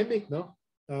pandemic,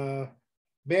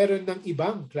 meron ng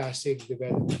ibang klaseng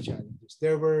development challenges.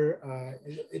 There were,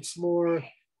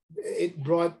 it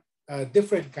brought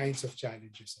different kinds of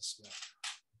challenges as well.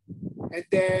 And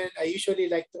then I usually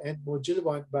like to end module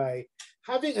 1 by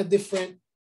having a different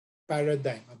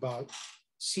paradigm about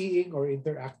seeing or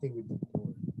interacting with the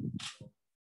world.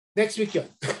 Next week yun.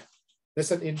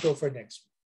 That's an intro for next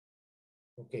week.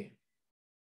 Okay.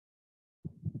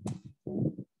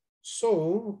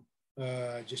 So,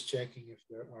 just checking if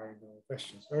there are no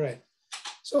questions. All right.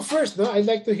 So first, I'd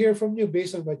like to hear from you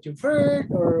based on what you've heard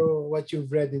or what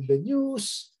you've read in the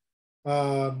news.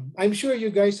 I'm sure you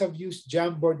guys have used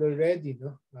Jamboard already.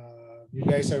 You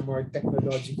guys are more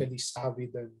technologically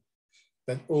savvy than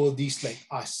oldies like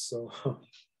us. So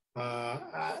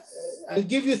I'll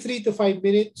give you 3 to 5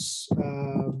 minutes.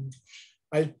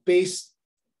 I'll paste.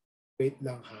 Wait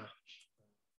lang ha.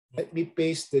 Let me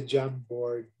paste the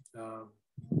Jamboard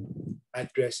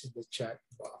address in the chat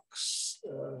box.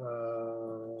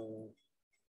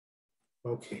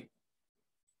 Okay.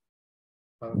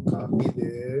 I'll copy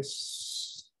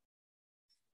this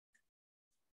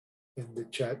in the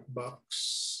chat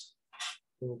box.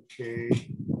 Okay.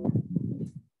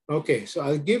 Okay, so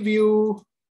I'll give you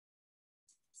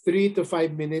 3 to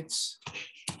 5 minutes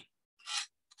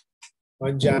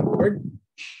on Jamboard.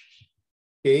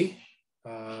 Okay.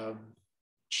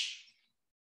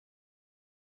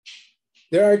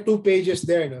 There are 2 pages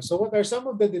there. No? So what are some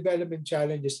of the development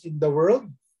challenges in the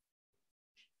world?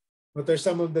 What are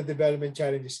some of the development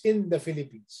challenges in the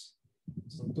Philippines?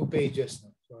 So 2 pages.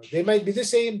 No? So they might be the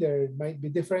same. There might be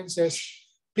differences.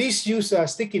 Please use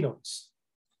sticky notes.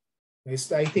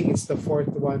 I think it's the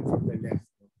 4th one from the left.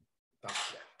 Top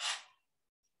left.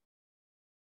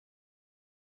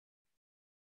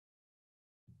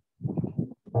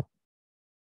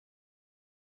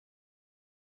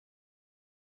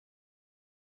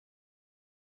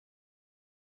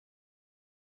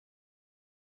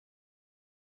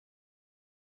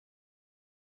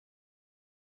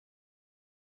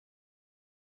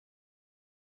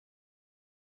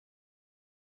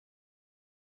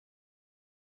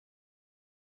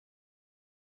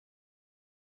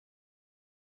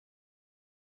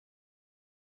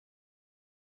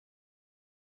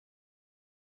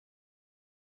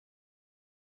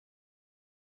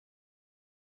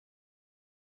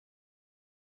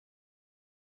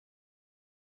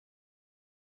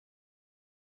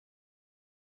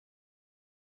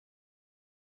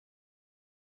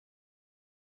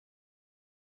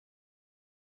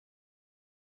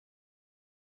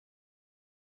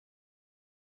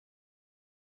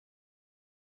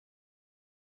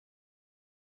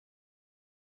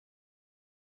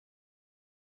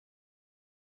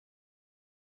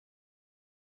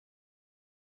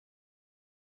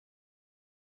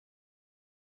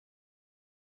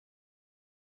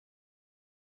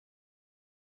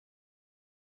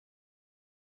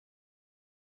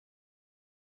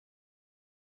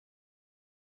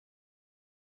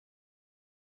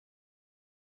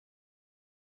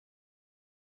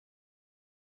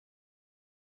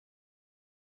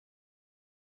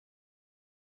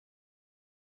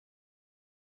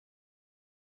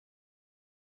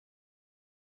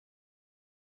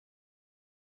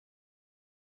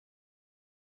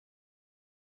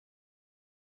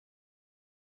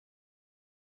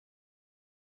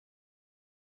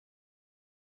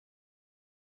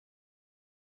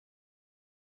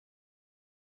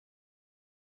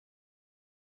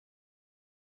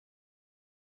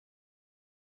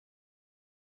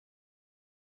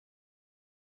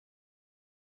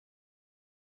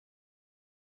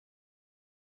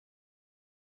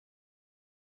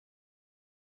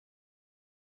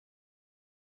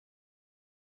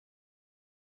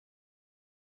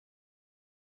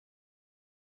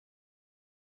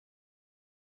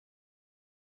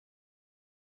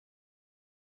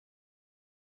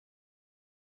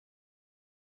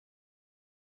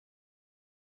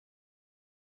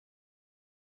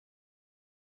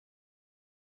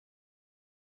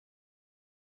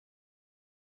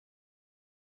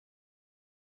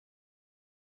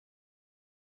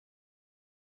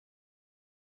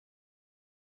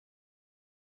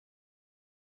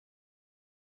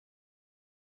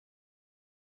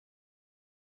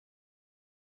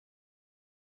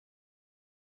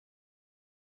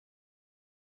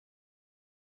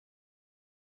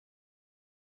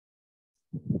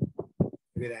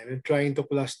 I'm trying to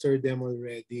cluster them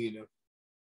already. You know.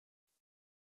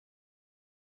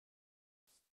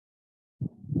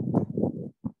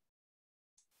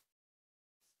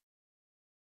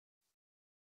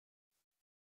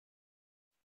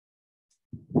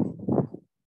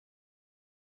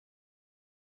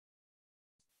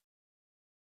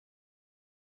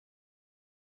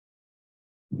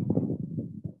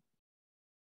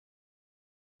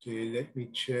 Okay, let me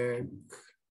check.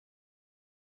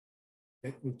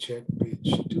 Let me check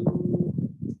page 2.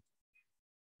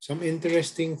 Some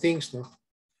interesting things, no?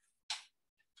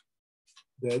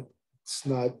 That's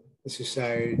not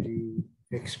necessarily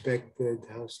expected.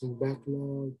 Housing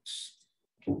backlogs.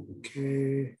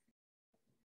 Okay.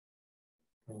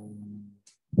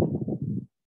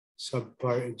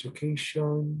 Subpar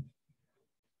education.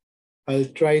 I'll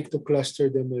try to cluster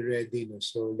them already. No?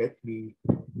 So let me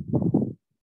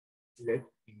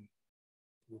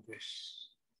do this.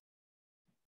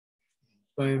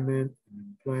 Employment.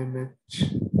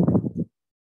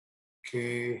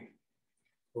 Okay.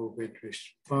 COVID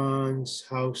response,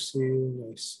 housing.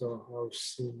 I saw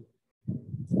housing.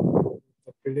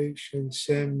 Population,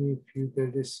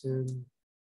 semi-feudalism.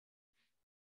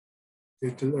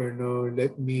 Little or no.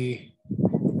 Let me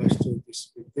cluster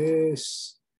this with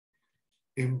this.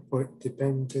 Import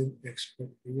dependent, export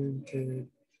oriented.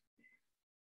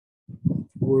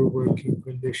 poor working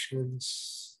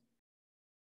conditions,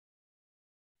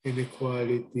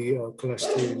 inequality or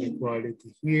cluster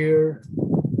inequality here,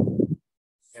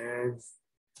 and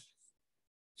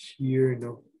here,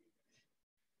 no.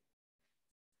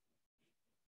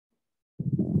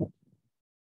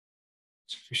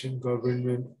 Sufficient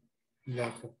government,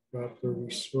 lack of proper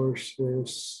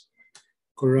resources,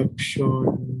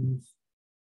 corruption.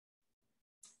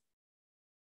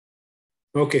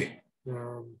 Okay.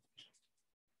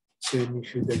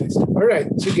 Semi-feudalism. All right,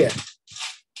 sige.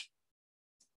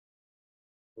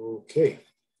 Okay.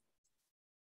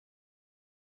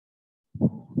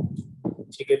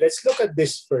 Sige, let's look at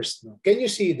this first. No? Can you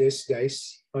see this,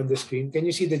 guys, on the screen? Can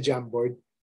you see the Jamboard?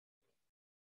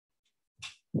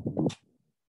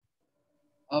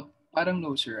 Parang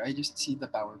no, sir. I just see the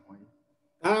PowerPoint.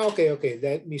 Okay.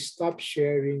 Let me stop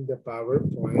sharing the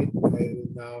PowerPoint. I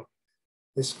will now,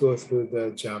 let's go through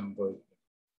the Jamboard.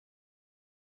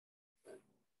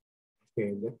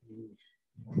 Okay, let me.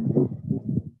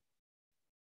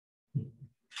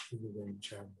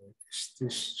 Jamboard. Is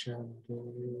this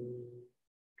Jamboard?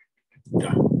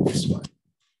 Yeah, this one.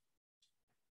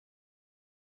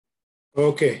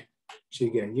 Okay.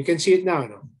 Sige. You can see it now,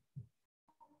 no?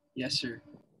 Yes, sir.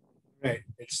 Right,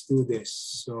 let's do this.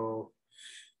 So,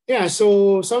 yeah,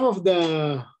 so some of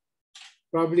the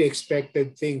probably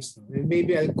expected things, no? And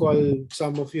maybe I'll call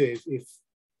some of you if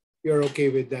you're okay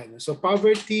with that. No? So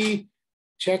poverty,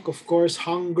 check, of course,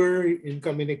 hunger,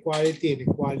 income inequality,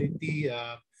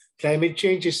 climate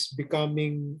change is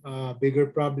becoming a bigger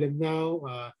problem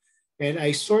now. And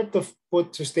I sort of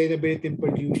put sustainability and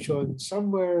pollution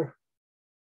somewhere.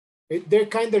 They're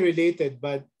kind of related,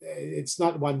 but it's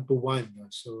not one-to-one. No?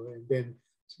 So, and then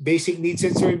basic needs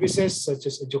and services such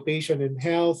as education and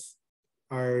health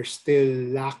are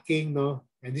still lacking. No?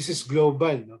 And this is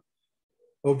global. No?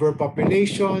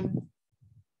 Overpopulation,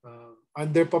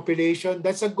 underpopulation.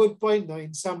 That's a good point. No?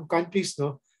 In some countries,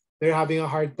 no, they're having a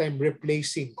hard time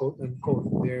replacing, quote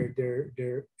unquote,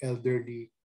 their elderly,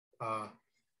 what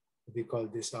do you call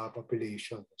this,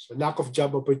 population. So lack of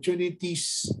job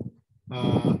opportunities.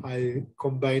 I'll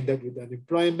combine that with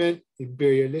unemployment,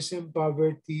 imperialism,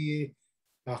 poverty,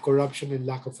 corruption, and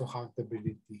lack of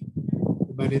accountability.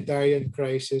 Humanitarian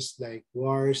crisis like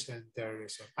wars and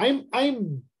terrorism.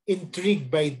 I'm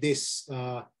intrigued by this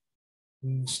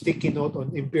sticky note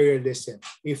on imperialism.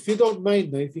 If you don't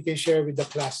mind, no, if you can share with the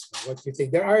class, no, what you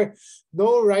think. There are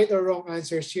no right or wrong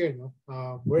answers here. No,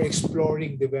 we're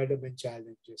exploring development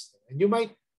challenges, and you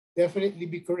might definitely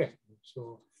be correct.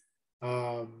 So,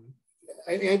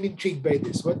 I'm intrigued by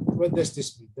this. What does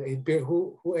this mean?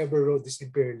 Whoever wrote this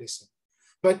imperialism.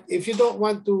 But if you don't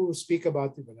want to speak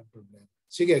about it, walang problem.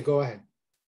 Sige, go ahead.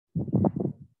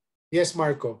 Yes,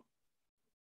 Marco.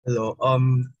 Hello.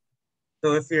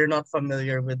 So if you're not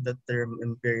familiar with the term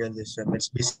imperialism, it's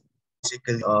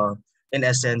basically, in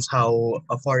essence, how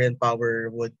a foreign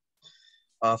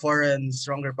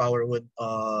stronger power would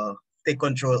take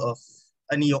control of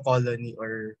a neo-colony,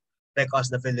 or like us,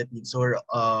 the Philippines, or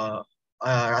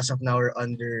as of now, we're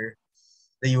under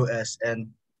the US,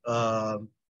 and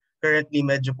currently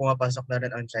medyo pumapasok na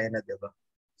rin ang China, diba?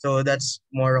 So that's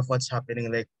more of what's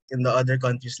happening, like in the other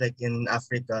countries, like in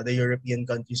Africa, the European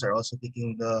countries are also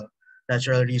taking the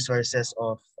natural resources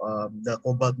of the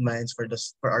cobalt mines for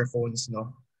our phones,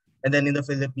 no? And then in the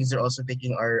Philippines, they're also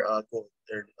taking our gold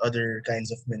or other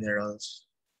kinds of minerals.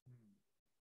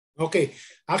 Okay,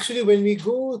 actually, when we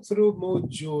go through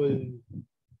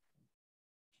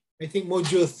I think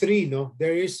module 3, no,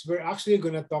 we're actually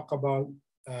going to talk about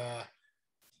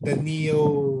the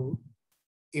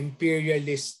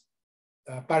neo-imperialist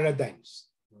paradigms.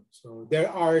 So there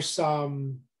are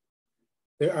some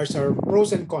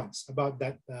pros and cons about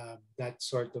that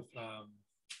sort of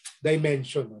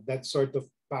dimension, that sort of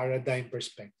paradigm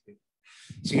perspective.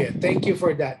 So yeah, thank you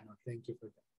for that. Thank you for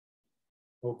that.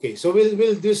 Okay, so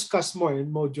we'll discuss more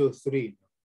in module 3.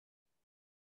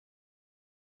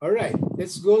 All right,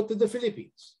 let's go to the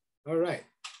Philippines. All right.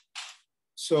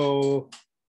 So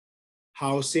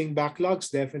housing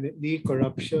backlogs, definitely,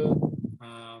 corruption,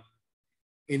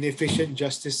 inefficient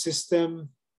justice system,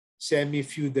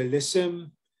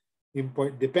 semi-feudalism,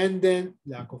 import dependent,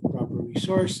 lack of proper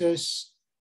resources,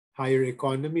 higher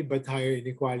economy but higher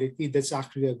inequality. That's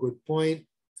actually a good point.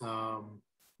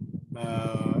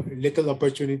 Little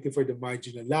opportunity for the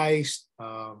marginalized,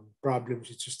 problems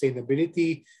with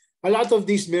sustainability. A lot of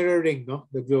these mirroring, no,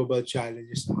 the global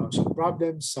challenges, the housing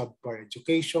problems, subpar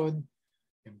education,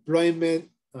 employment,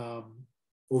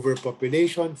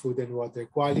 overpopulation, food and water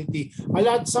quality.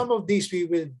 Some of these we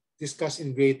will discuss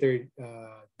in greater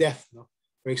depth. No?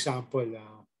 For example,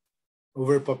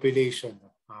 overpopulation.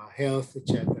 health,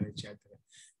 etc., etc.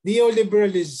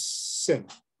 Neoliberalism.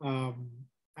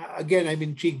 Again, I'm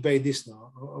intrigued by this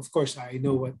now. Of course, I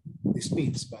know what this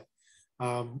means, but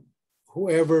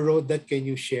whoever wrote that, can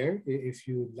you share if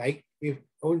you like, if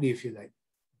only if you like?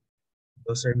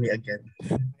 Those are me again.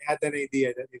 I had an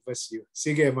idea that it was you.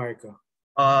 Sige, Marco.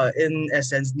 In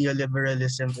essence,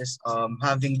 neoliberalism is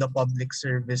having the public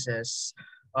services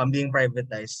being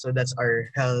privatized. So that's our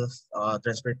health,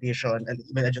 transportation, and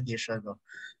even education. No?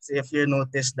 So if you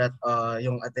notice that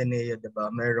yung Ateneo, diba,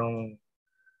 merong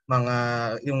mga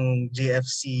yung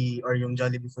GFC or yung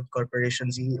Jollibee Food Corporation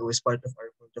CEO is part of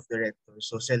our board of directors.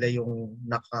 So sila yung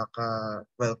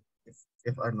well, if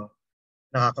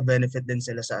nakaka-benefit din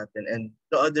sila sa atin. And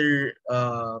the other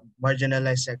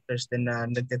marginalized sectors din na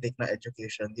nagtitake na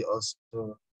education, they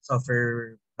also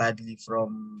suffer badly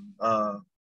from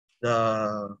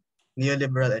the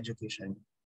neoliberal education.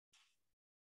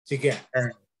 Sige.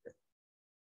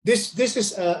 This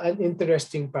is an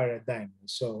interesting paradigm.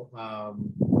 So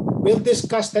we'll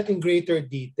discuss that in greater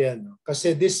detail. No?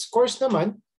 Kasi this course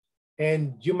naman,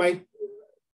 and you might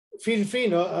feel free,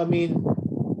 no? I mean,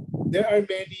 there are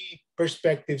many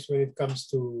perspectives when it comes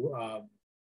to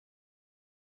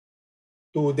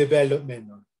development.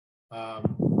 No?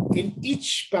 In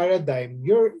each paradigm,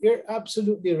 you're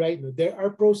absolutely right. No? There are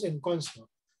pros and cons. No?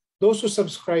 Those who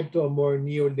subscribe to a more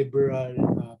neoliberal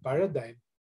paradigm,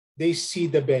 they see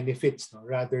the benefits, no,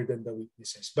 rather than the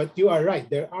weaknesses. But you are right.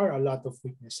 There are a lot of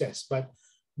weaknesses. But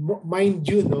mind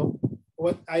you, no,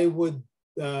 what I would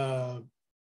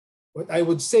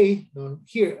say, no,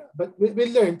 here, but we'll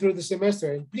learn through the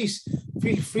semester. And please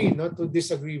feel free not to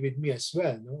disagree with me as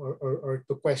well, no, or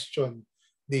to question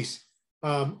this.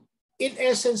 In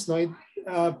essence, no,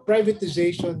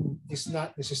 privatization is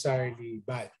not necessarily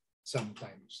bad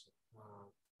sometimes.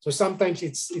 So sometimes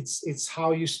it's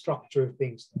how you structure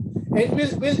things, and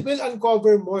we'll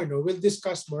uncover more. No, we'll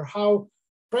discuss more how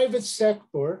private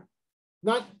sector,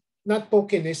 not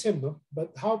tokenism, no,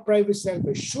 but how private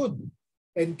sector should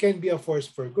and can be a force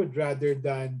for good rather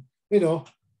than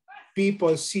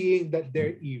people seeing that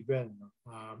they're evil. No?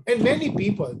 And many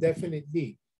people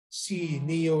definitely see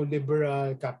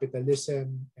neoliberal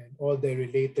capitalism and all the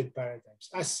related paradigms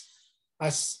as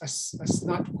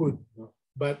not good. No?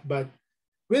 But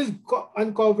we'll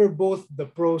uncover both the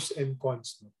pros and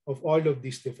cons, no, of all of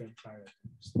these different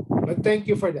paradigms. But thank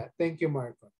you for that. Thank you,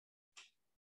 Marco.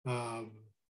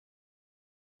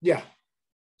 Yeah.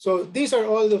 So these are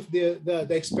all of the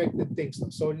expected things. No?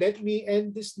 So let me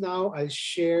end this now. I'll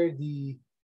share the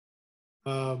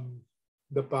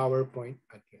PowerPoint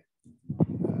again.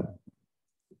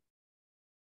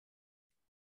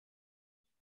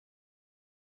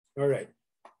 All right.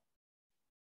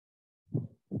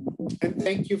 And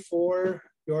thank you for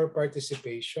your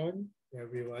participation,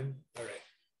 everyone. All right.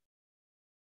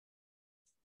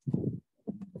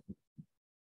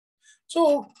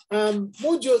 So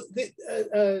module,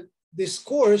 this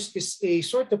course is a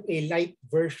sort of a light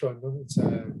version. No? It's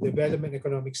a development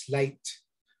economics light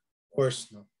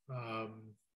course. No?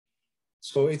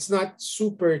 So it's not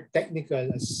super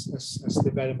technical as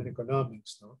development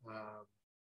economics. No?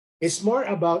 It's more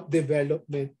about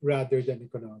development rather than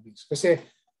economics. Kasi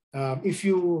if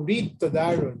you read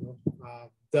Todaro, no,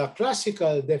 the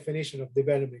classical definition of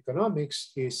development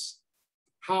economics is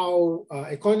how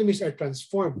economies are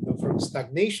transformed, no, from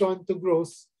stagnation to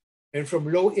growth and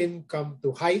from low income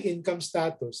to high income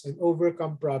status and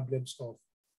overcome problems of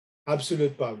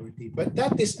absolute poverty. But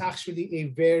that is actually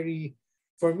a very,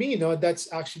 for me, no,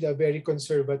 that's actually a very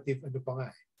conservative,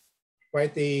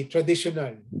 quite a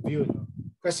traditional view. No?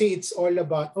 Kasi it's all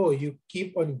about, you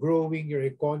keep on growing your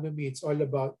economy. It's all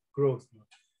about growth. No?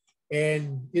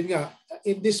 And yun nga,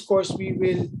 in this course,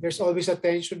 there's always a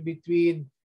tension between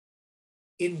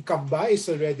income ba is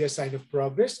already a sign of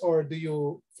progress, or do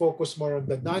you focus more on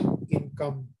the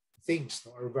non-income things,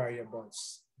 no, or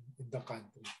variables in the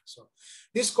country? So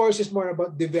this course is more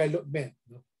about development,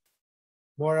 no?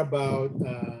 More about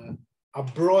a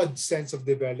broad sense of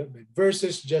development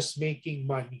versus just making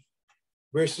money,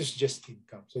 versus just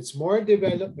income. So it's more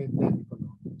development than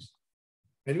economics.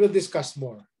 And we'll discuss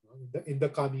more, no, in the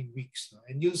coming weeks. No?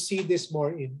 And you'll see this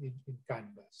more in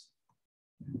Canvas.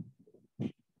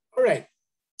 All right.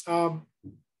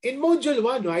 In Module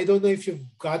 1, no, I don't know if you've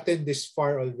gotten this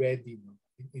far already, no,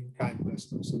 in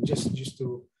Canvas. No? So just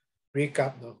to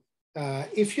recap, no,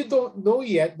 if you don't know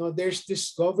yet, no, there's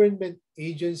this government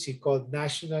agency called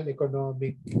National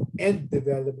Economic and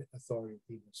Development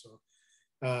Authority. So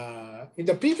in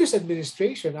the previous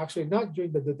administration, actually not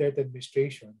during the Duterte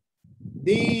administration,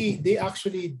 they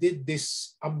actually did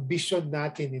this Ambition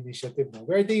Natin initiative, no,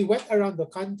 where they went around the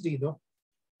country, no,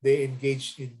 They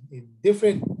engage in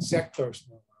different sectors,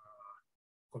 no?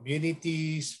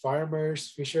 Communities,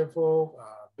 farmers, fisherfolk,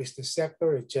 business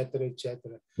sector, etc.,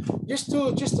 etc. Just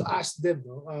to ask them,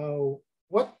 no,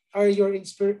 what are your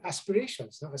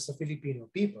aspirations, no, as a Filipino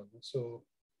people? No? So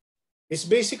it's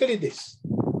basically this.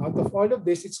 Out of all of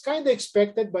this, it's kind of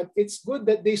expected, but it's good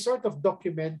that they sort of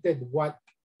documented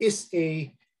what's the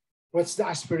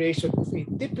aspiration of a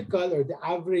typical or the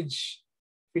average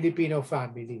Filipino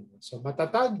family. So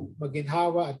matatag,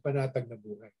 maginhawa at panatag na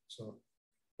buhay. So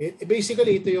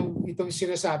basically itong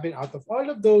sinasabi, out of all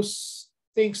of those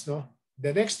things, no,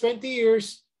 the next 20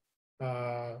 years,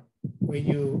 what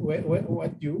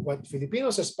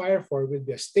Filipinos aspire for will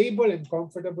be a stable and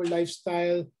comfortable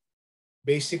lifestyle.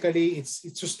 Basically, it's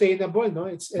sustainable, no?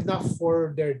 It's enough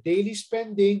for their daily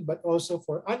spending, but also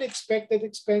for unexpected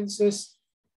expenses.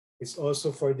 It's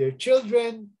also for their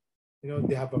children. You know,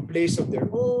 they have a place of their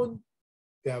own.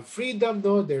 They have freedom,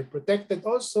 no? They're protected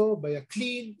also by a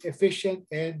clean, efficient,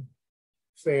 and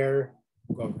fair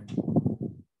government.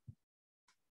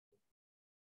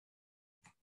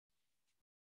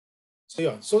 So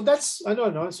yeah, so that's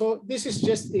no. So this is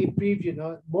just a preview,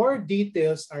 no? More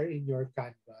details are in your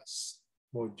Canvas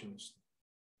modules.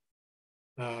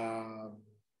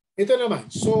 Ito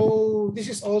naman. So this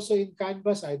is also in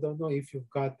Canvas. I don't know if you've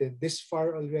gotten this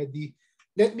far already.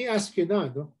 Let me ask you now,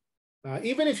 no?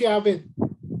 Even if you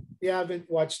haven't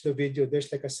watched the video,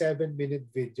 there's like a 7-minute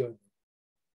video.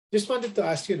 Just wanted to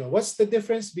ask you, no, what's the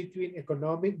difference between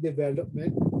economic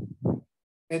development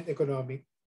and economic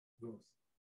growth?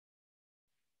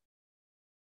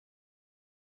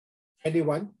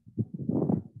 Anyone?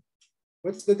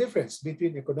 What's the difference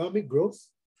between economic growth?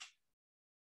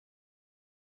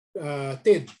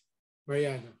 Tin,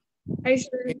 Mariana. Hi,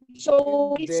 sir.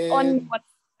 So based on what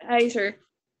hi, sir.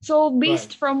 So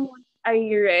based from what I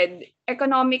read,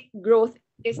 economic growth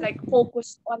is like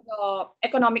focused on the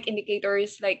economic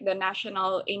indicators like the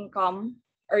national income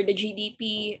or the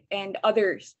GDP and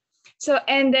others. So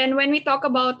and then when we talk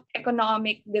about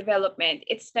economic development,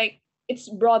 it's like it's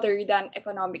broader than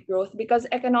economic growth because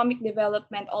economic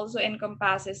development also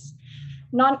encompasses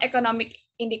non-economic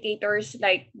indicators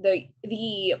like the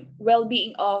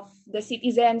well-being of the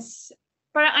citizens.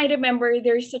 Parang I remember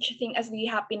there's such a thing as the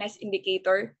happiness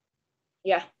indicator.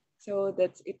 Yeah, so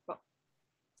that's it po.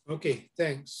 Okay,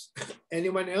 thanks.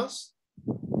 Anyone else?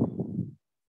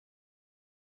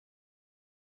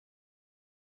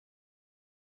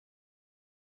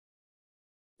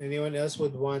 Anyone else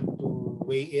would want to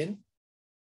weigh in?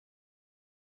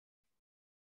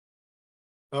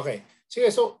 Okay.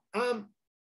 So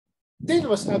Din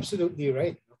was absolutely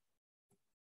right.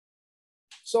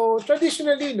 So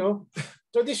traditionally,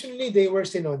 they were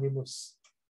synonymous.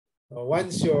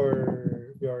 Once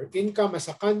your income as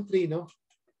a country,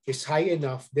 is high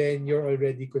enough, then you're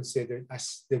already considered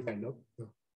as developed.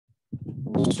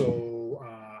 So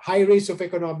high rates of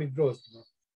economic growth.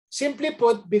 Simply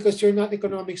put, because you're not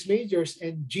economics majors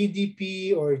and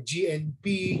GDP or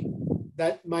GNP,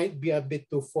 that might be a bit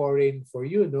too foreign for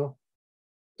you,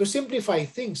 To simplify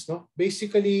things,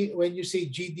 basically, when you say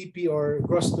GDP or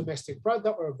gross domestic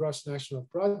product or gross national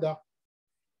product,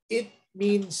 it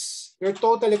means your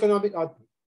total economic output.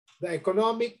 The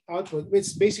economic output, which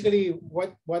is basically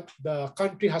what the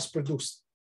country has produced,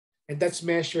 and that's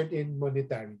measured in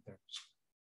monetary terms.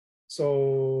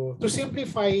 So to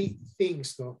simplify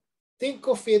things, think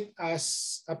of it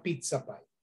as a pizza pie.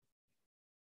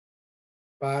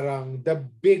 Parang the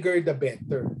bigger the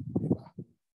better.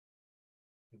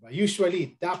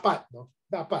 Usually, dapat,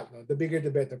 the bigger the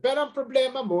better. Pero ang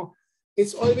problema mo,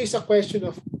 it's always a question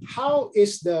of how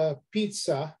is the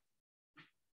pizza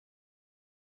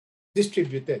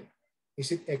distributed?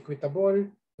 Is it equitable,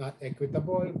 not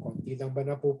equitable, konti lang ba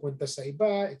napupunta sa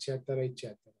iba, etc.,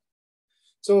 etc.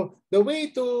 So the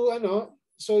way to,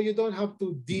 so you don't have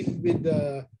to deal with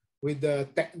the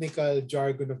technical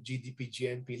jargon of GDP,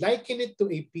 GNP. Liken it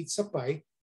to a pizza pie.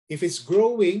 If it's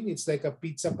growing, it's like a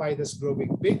pizza pie that's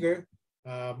growing bigger,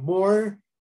 more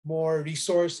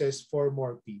resources for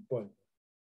more people.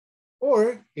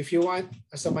 Or if you want,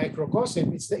 as a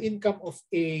microcosm, it's the income of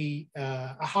a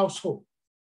household.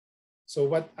 So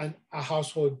what a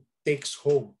household takes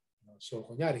home. So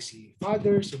kunyari, si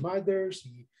father, si mother,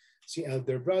 si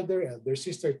elder brother, elder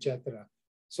sister, etc.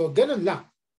 So ganun lang.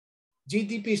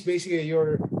 GDP is basically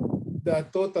the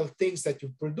total things that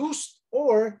you've produced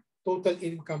or total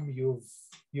income you've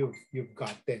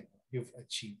gotten, you've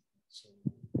achieved. So,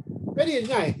 pero yun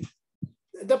nga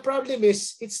the problem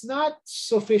is it's not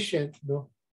sufficient to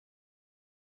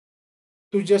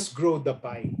just grow the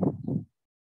pie.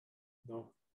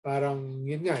 Parang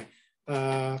yun nga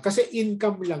Kasi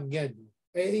income lang yan.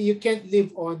 You can't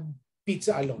live on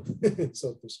pizza alone,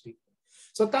 so to speak.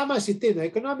 So tama si Tin,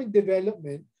 economic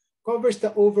development covers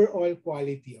the overall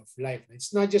quality of life.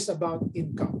 It's not just about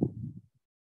income.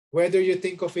 Whether you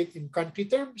think of it in country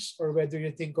terms or whether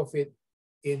you think of it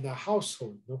in a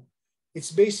household, no?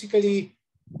 It's basically,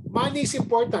 money is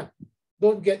important.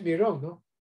 Don't get me wrong, no?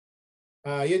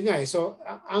 Yun nga, so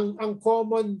ang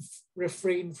common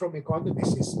refrain from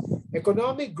economists is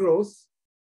economic growth,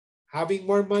 having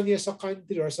more money as a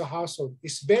country or as a household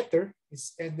is better,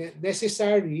 it's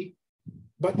necessary,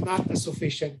 but not a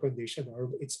sufficient condition, or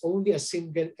it's only a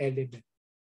single element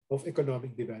of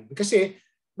economic development. Kasi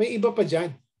may iba pa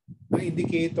dyan na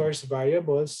indicators,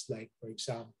 variables, like for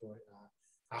example,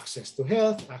 access to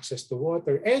health, access to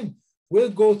water, and we'll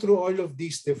go through all of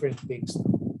these different things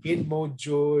in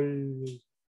module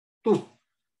 2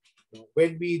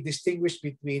 when we distinguish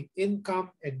between income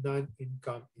and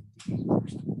non-income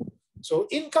indicators. So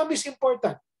income is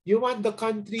important. You want the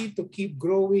country to keep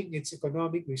growing its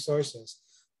economic resources,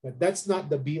 but that's not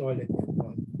the be-all and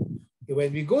end-all.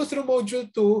 When we go through module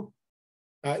 2,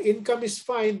 income is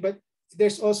fine, but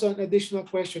there's also an additional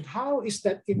question. How is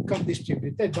that income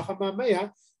distributed? Baka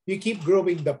mamaya, you keep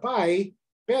growing the pie,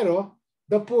 pero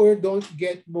the poor don't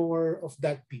get more of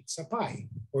that pizza pie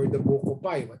or the buko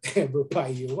pie, whatever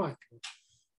pie you want.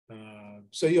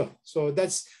 So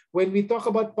that's when we talk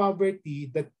about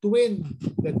poverty, the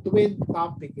twin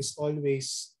topic is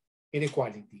always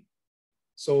inequality.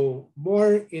 So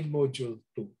more in module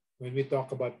 2 when we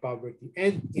talk about poverty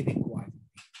and inequality.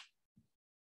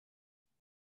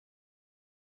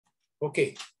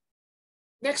 Okay.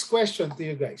 Next question to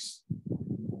you guys.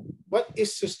 What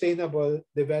is sustainable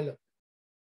development?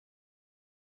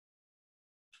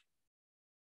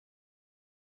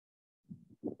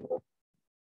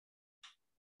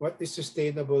 What is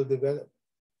sustainable development?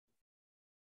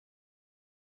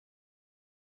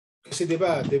 Kasi di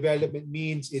ba, development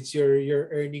means it's you're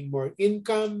earning more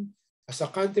income as a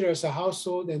country or as a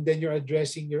household, and then you're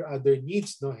addressing your other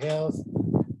needs, no, health,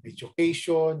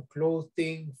 education,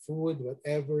 clothing, food,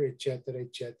 whatever, etc.,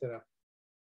 etc.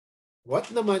 What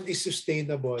naman is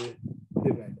sustainable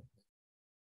development?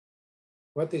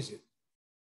 What is it?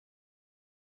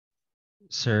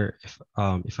 Sir,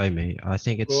 if I may, I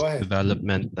think it's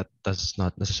development that does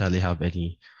not necessarily have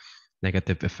any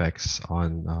negative effects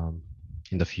on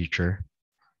in the future.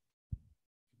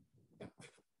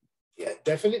 Yeah,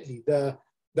 definitely.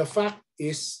 The fact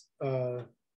is,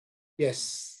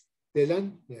 yes,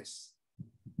 Dylan, yes.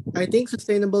 I think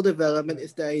sustainable development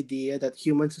is the idea that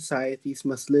human societies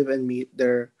must live and meet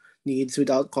their needs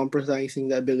without compromising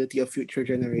the ability of future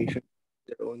generations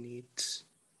their own needs.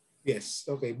 Yes.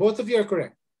 Okay. Both of you are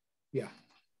correct. Yeah,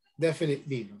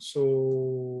 definitely.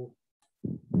 So,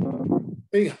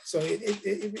 yeah. So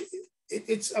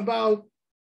it's about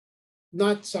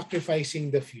not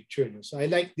sacrificing the future. No? So I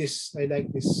like this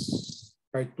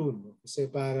cartoon. No? Kasi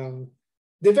parang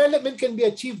development can be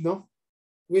achieved, no,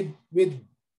 with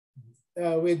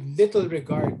little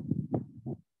regard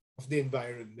of the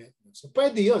environment. No? So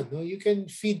pwede yun. No? You can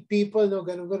feed people, no,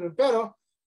 ganun. Pero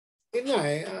yun nga,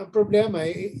 problema,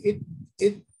 it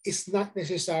is not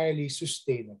necessarily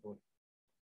sustainable.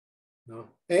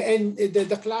 No? And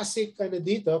the classic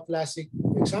classic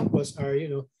examples are,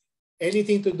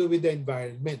 anything to do with the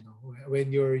environment. No?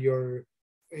 When you're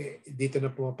dito na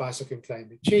pumapasok yung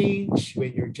climate change,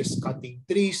 when you're just cutting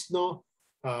trees, no,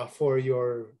 for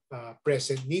your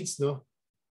present needs, no,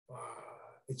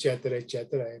 etc.,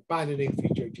 etc. Paano na yung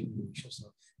future generations?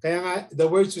 No? Kaya nga, the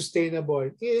word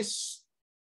sustainable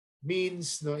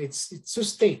means, no, it's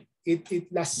sustained. It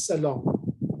lasts a long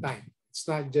time. It's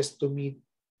not just to meet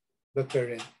the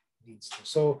current needs.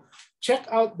 So check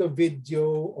out the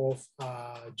video of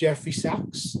Jeffrey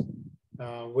Sachs,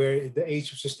 where the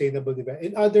age of sustainable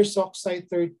development. In other SOCSI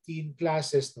 13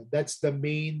 classes, no, that's the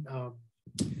main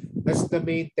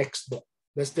textbook.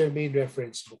 That's their main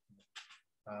reference book.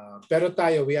 Pero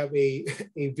tayo, we have a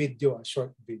video, a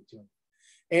short video.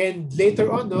 And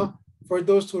later on, no, for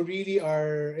those who really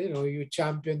are, you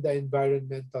champion the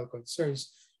environmental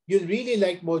concerns, you'll really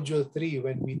like module 3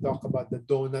 when we talk about the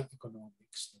donut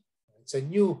economics. It's a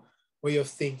new way of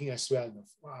thinking as well, no,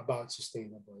 about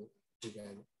sustainable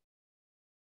development.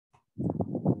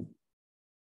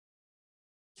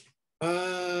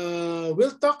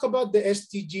 We'll talk about the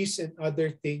SDGs and other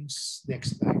things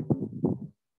next time.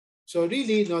 So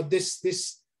really,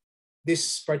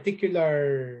 this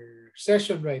particular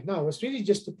session right now was really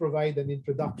just to provide an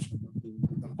introduction to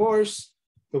the course,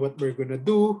 to what we're going to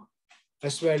do,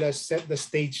 as well as set the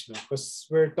stage, because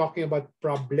we're talking about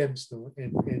problems,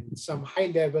 and some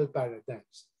high-level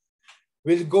paradigms.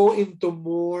 We'll go into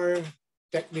more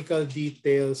technical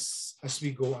details as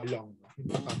we go along in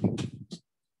the coming weeks.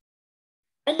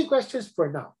 Any questions for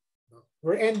now?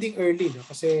 We're ending early, no?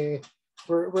 Kasi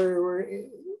we're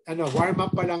warm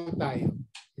up pa lang tayo.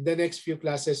 In the next few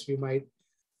classes, we might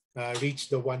reach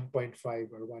the 1.5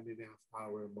 or 1.5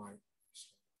 hour mark.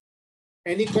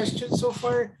 Any questions so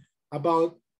far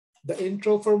about the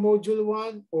intro for Module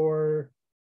 1 or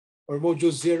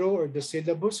Module 0 or the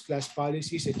syllabus, class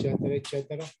policies, etc.,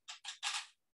 etc.?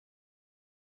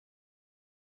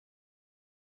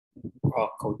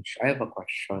 Coach, I have a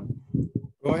question.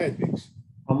 Go ahead, Vix.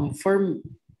 For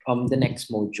the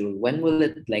next module, when will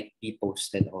it like be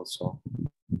posted also?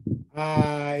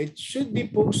 It should be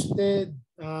posted.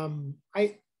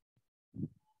 I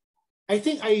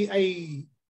think I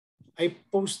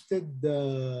posted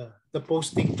the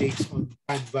posting dates on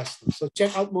Canvas. So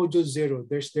check out Module 0.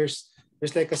 There's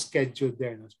like a schedule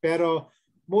there. No? Pero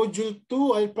Module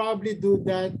 2, I'll probably do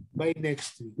that by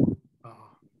next week.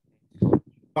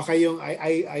 Baka yung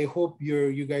I hope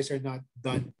you guys are not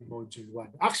done in Module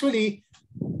 1. Actually,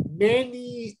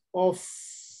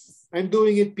 I'm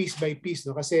doing it piece by piece,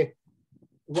 no? Kasi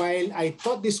while I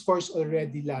taught this course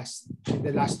already in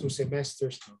the last 2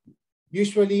 semesters, no?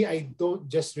 Usually I don't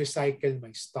just recycle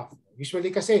my stuff.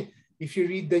 Usually kasi if you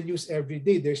read the news every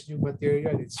day, there's new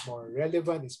material, it's more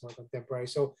relevant, it's more contemporary.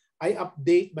 So I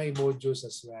update my modules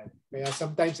as well. Kaya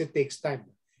sometimes it takes time.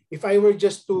 If I were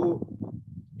just to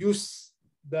use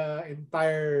the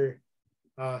entire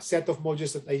set of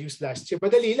modules that I used last year,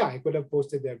 madali lang, I could have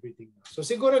posted everything. So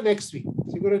siguro next week.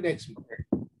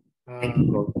 Thank you,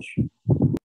 Coach.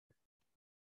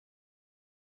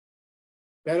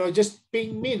 Pero just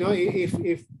ping me, no?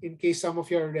 If in case some of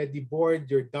you are already bored,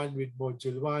 you're done with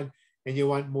Module 1 and you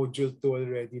want Module 2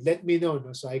 already, let me know,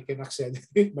 no? So I can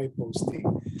accelerate my posting.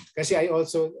 Kasi I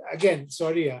also, again,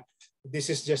 sorry, this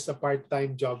is just a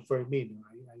part-time job for me. No?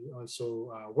 I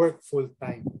also work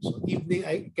full-time. So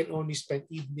I can only spend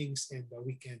evenings and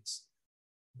weekends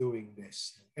doing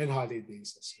this. And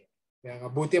holidays as well. Kaya nga,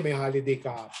 buti may holiday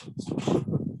kahapon. So,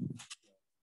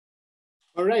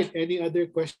 all right. Any other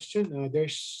question?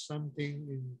 There's something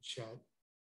in chat.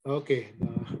 Okay.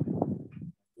 No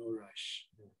rush.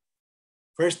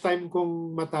 First time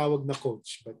kong matawag na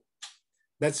coach, but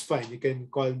that's fine. You can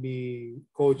call me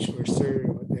coach or sir,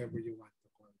 or whatever you want to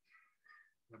call me.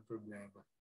 No problema.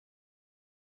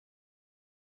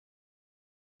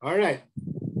 All right.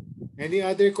 Any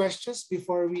other questions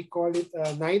before we call it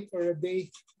a night or a day?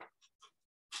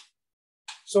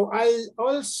 So I'll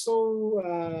also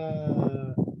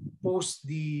post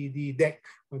the deck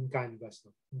on Canvas,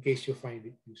 no, in case you find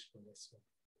it useful as well.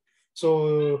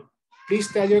 So please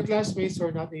tell your classmates who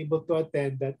are not able to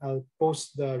attend that I'll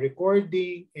post the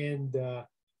recording and the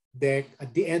deck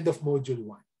at the end of Module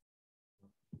 1.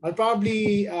 I'll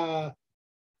probably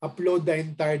upload the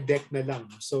entire deck na lang.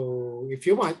 So if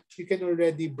you want, you can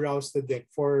already browse the deck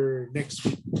for next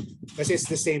week. Kasi it's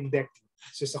the same deck.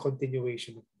 It's just a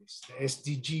continuation of this. The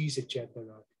SDGs, etc.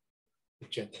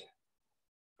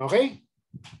 Okay?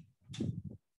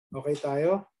 Okay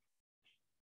tayo?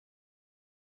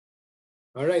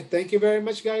 All right. Thank you very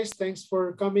much, guys. Thanks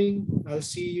for coming. I'll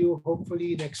see you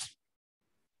hopefully next week.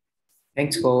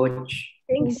 Thanks, Coach.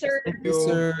 Thanks, sir. Thank you.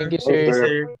 Thank you,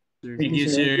 sir. Thank you,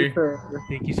 sir.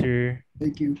 Thank you, sir.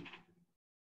 Thank you.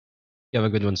 You have a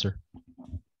good one, sir.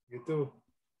 You too.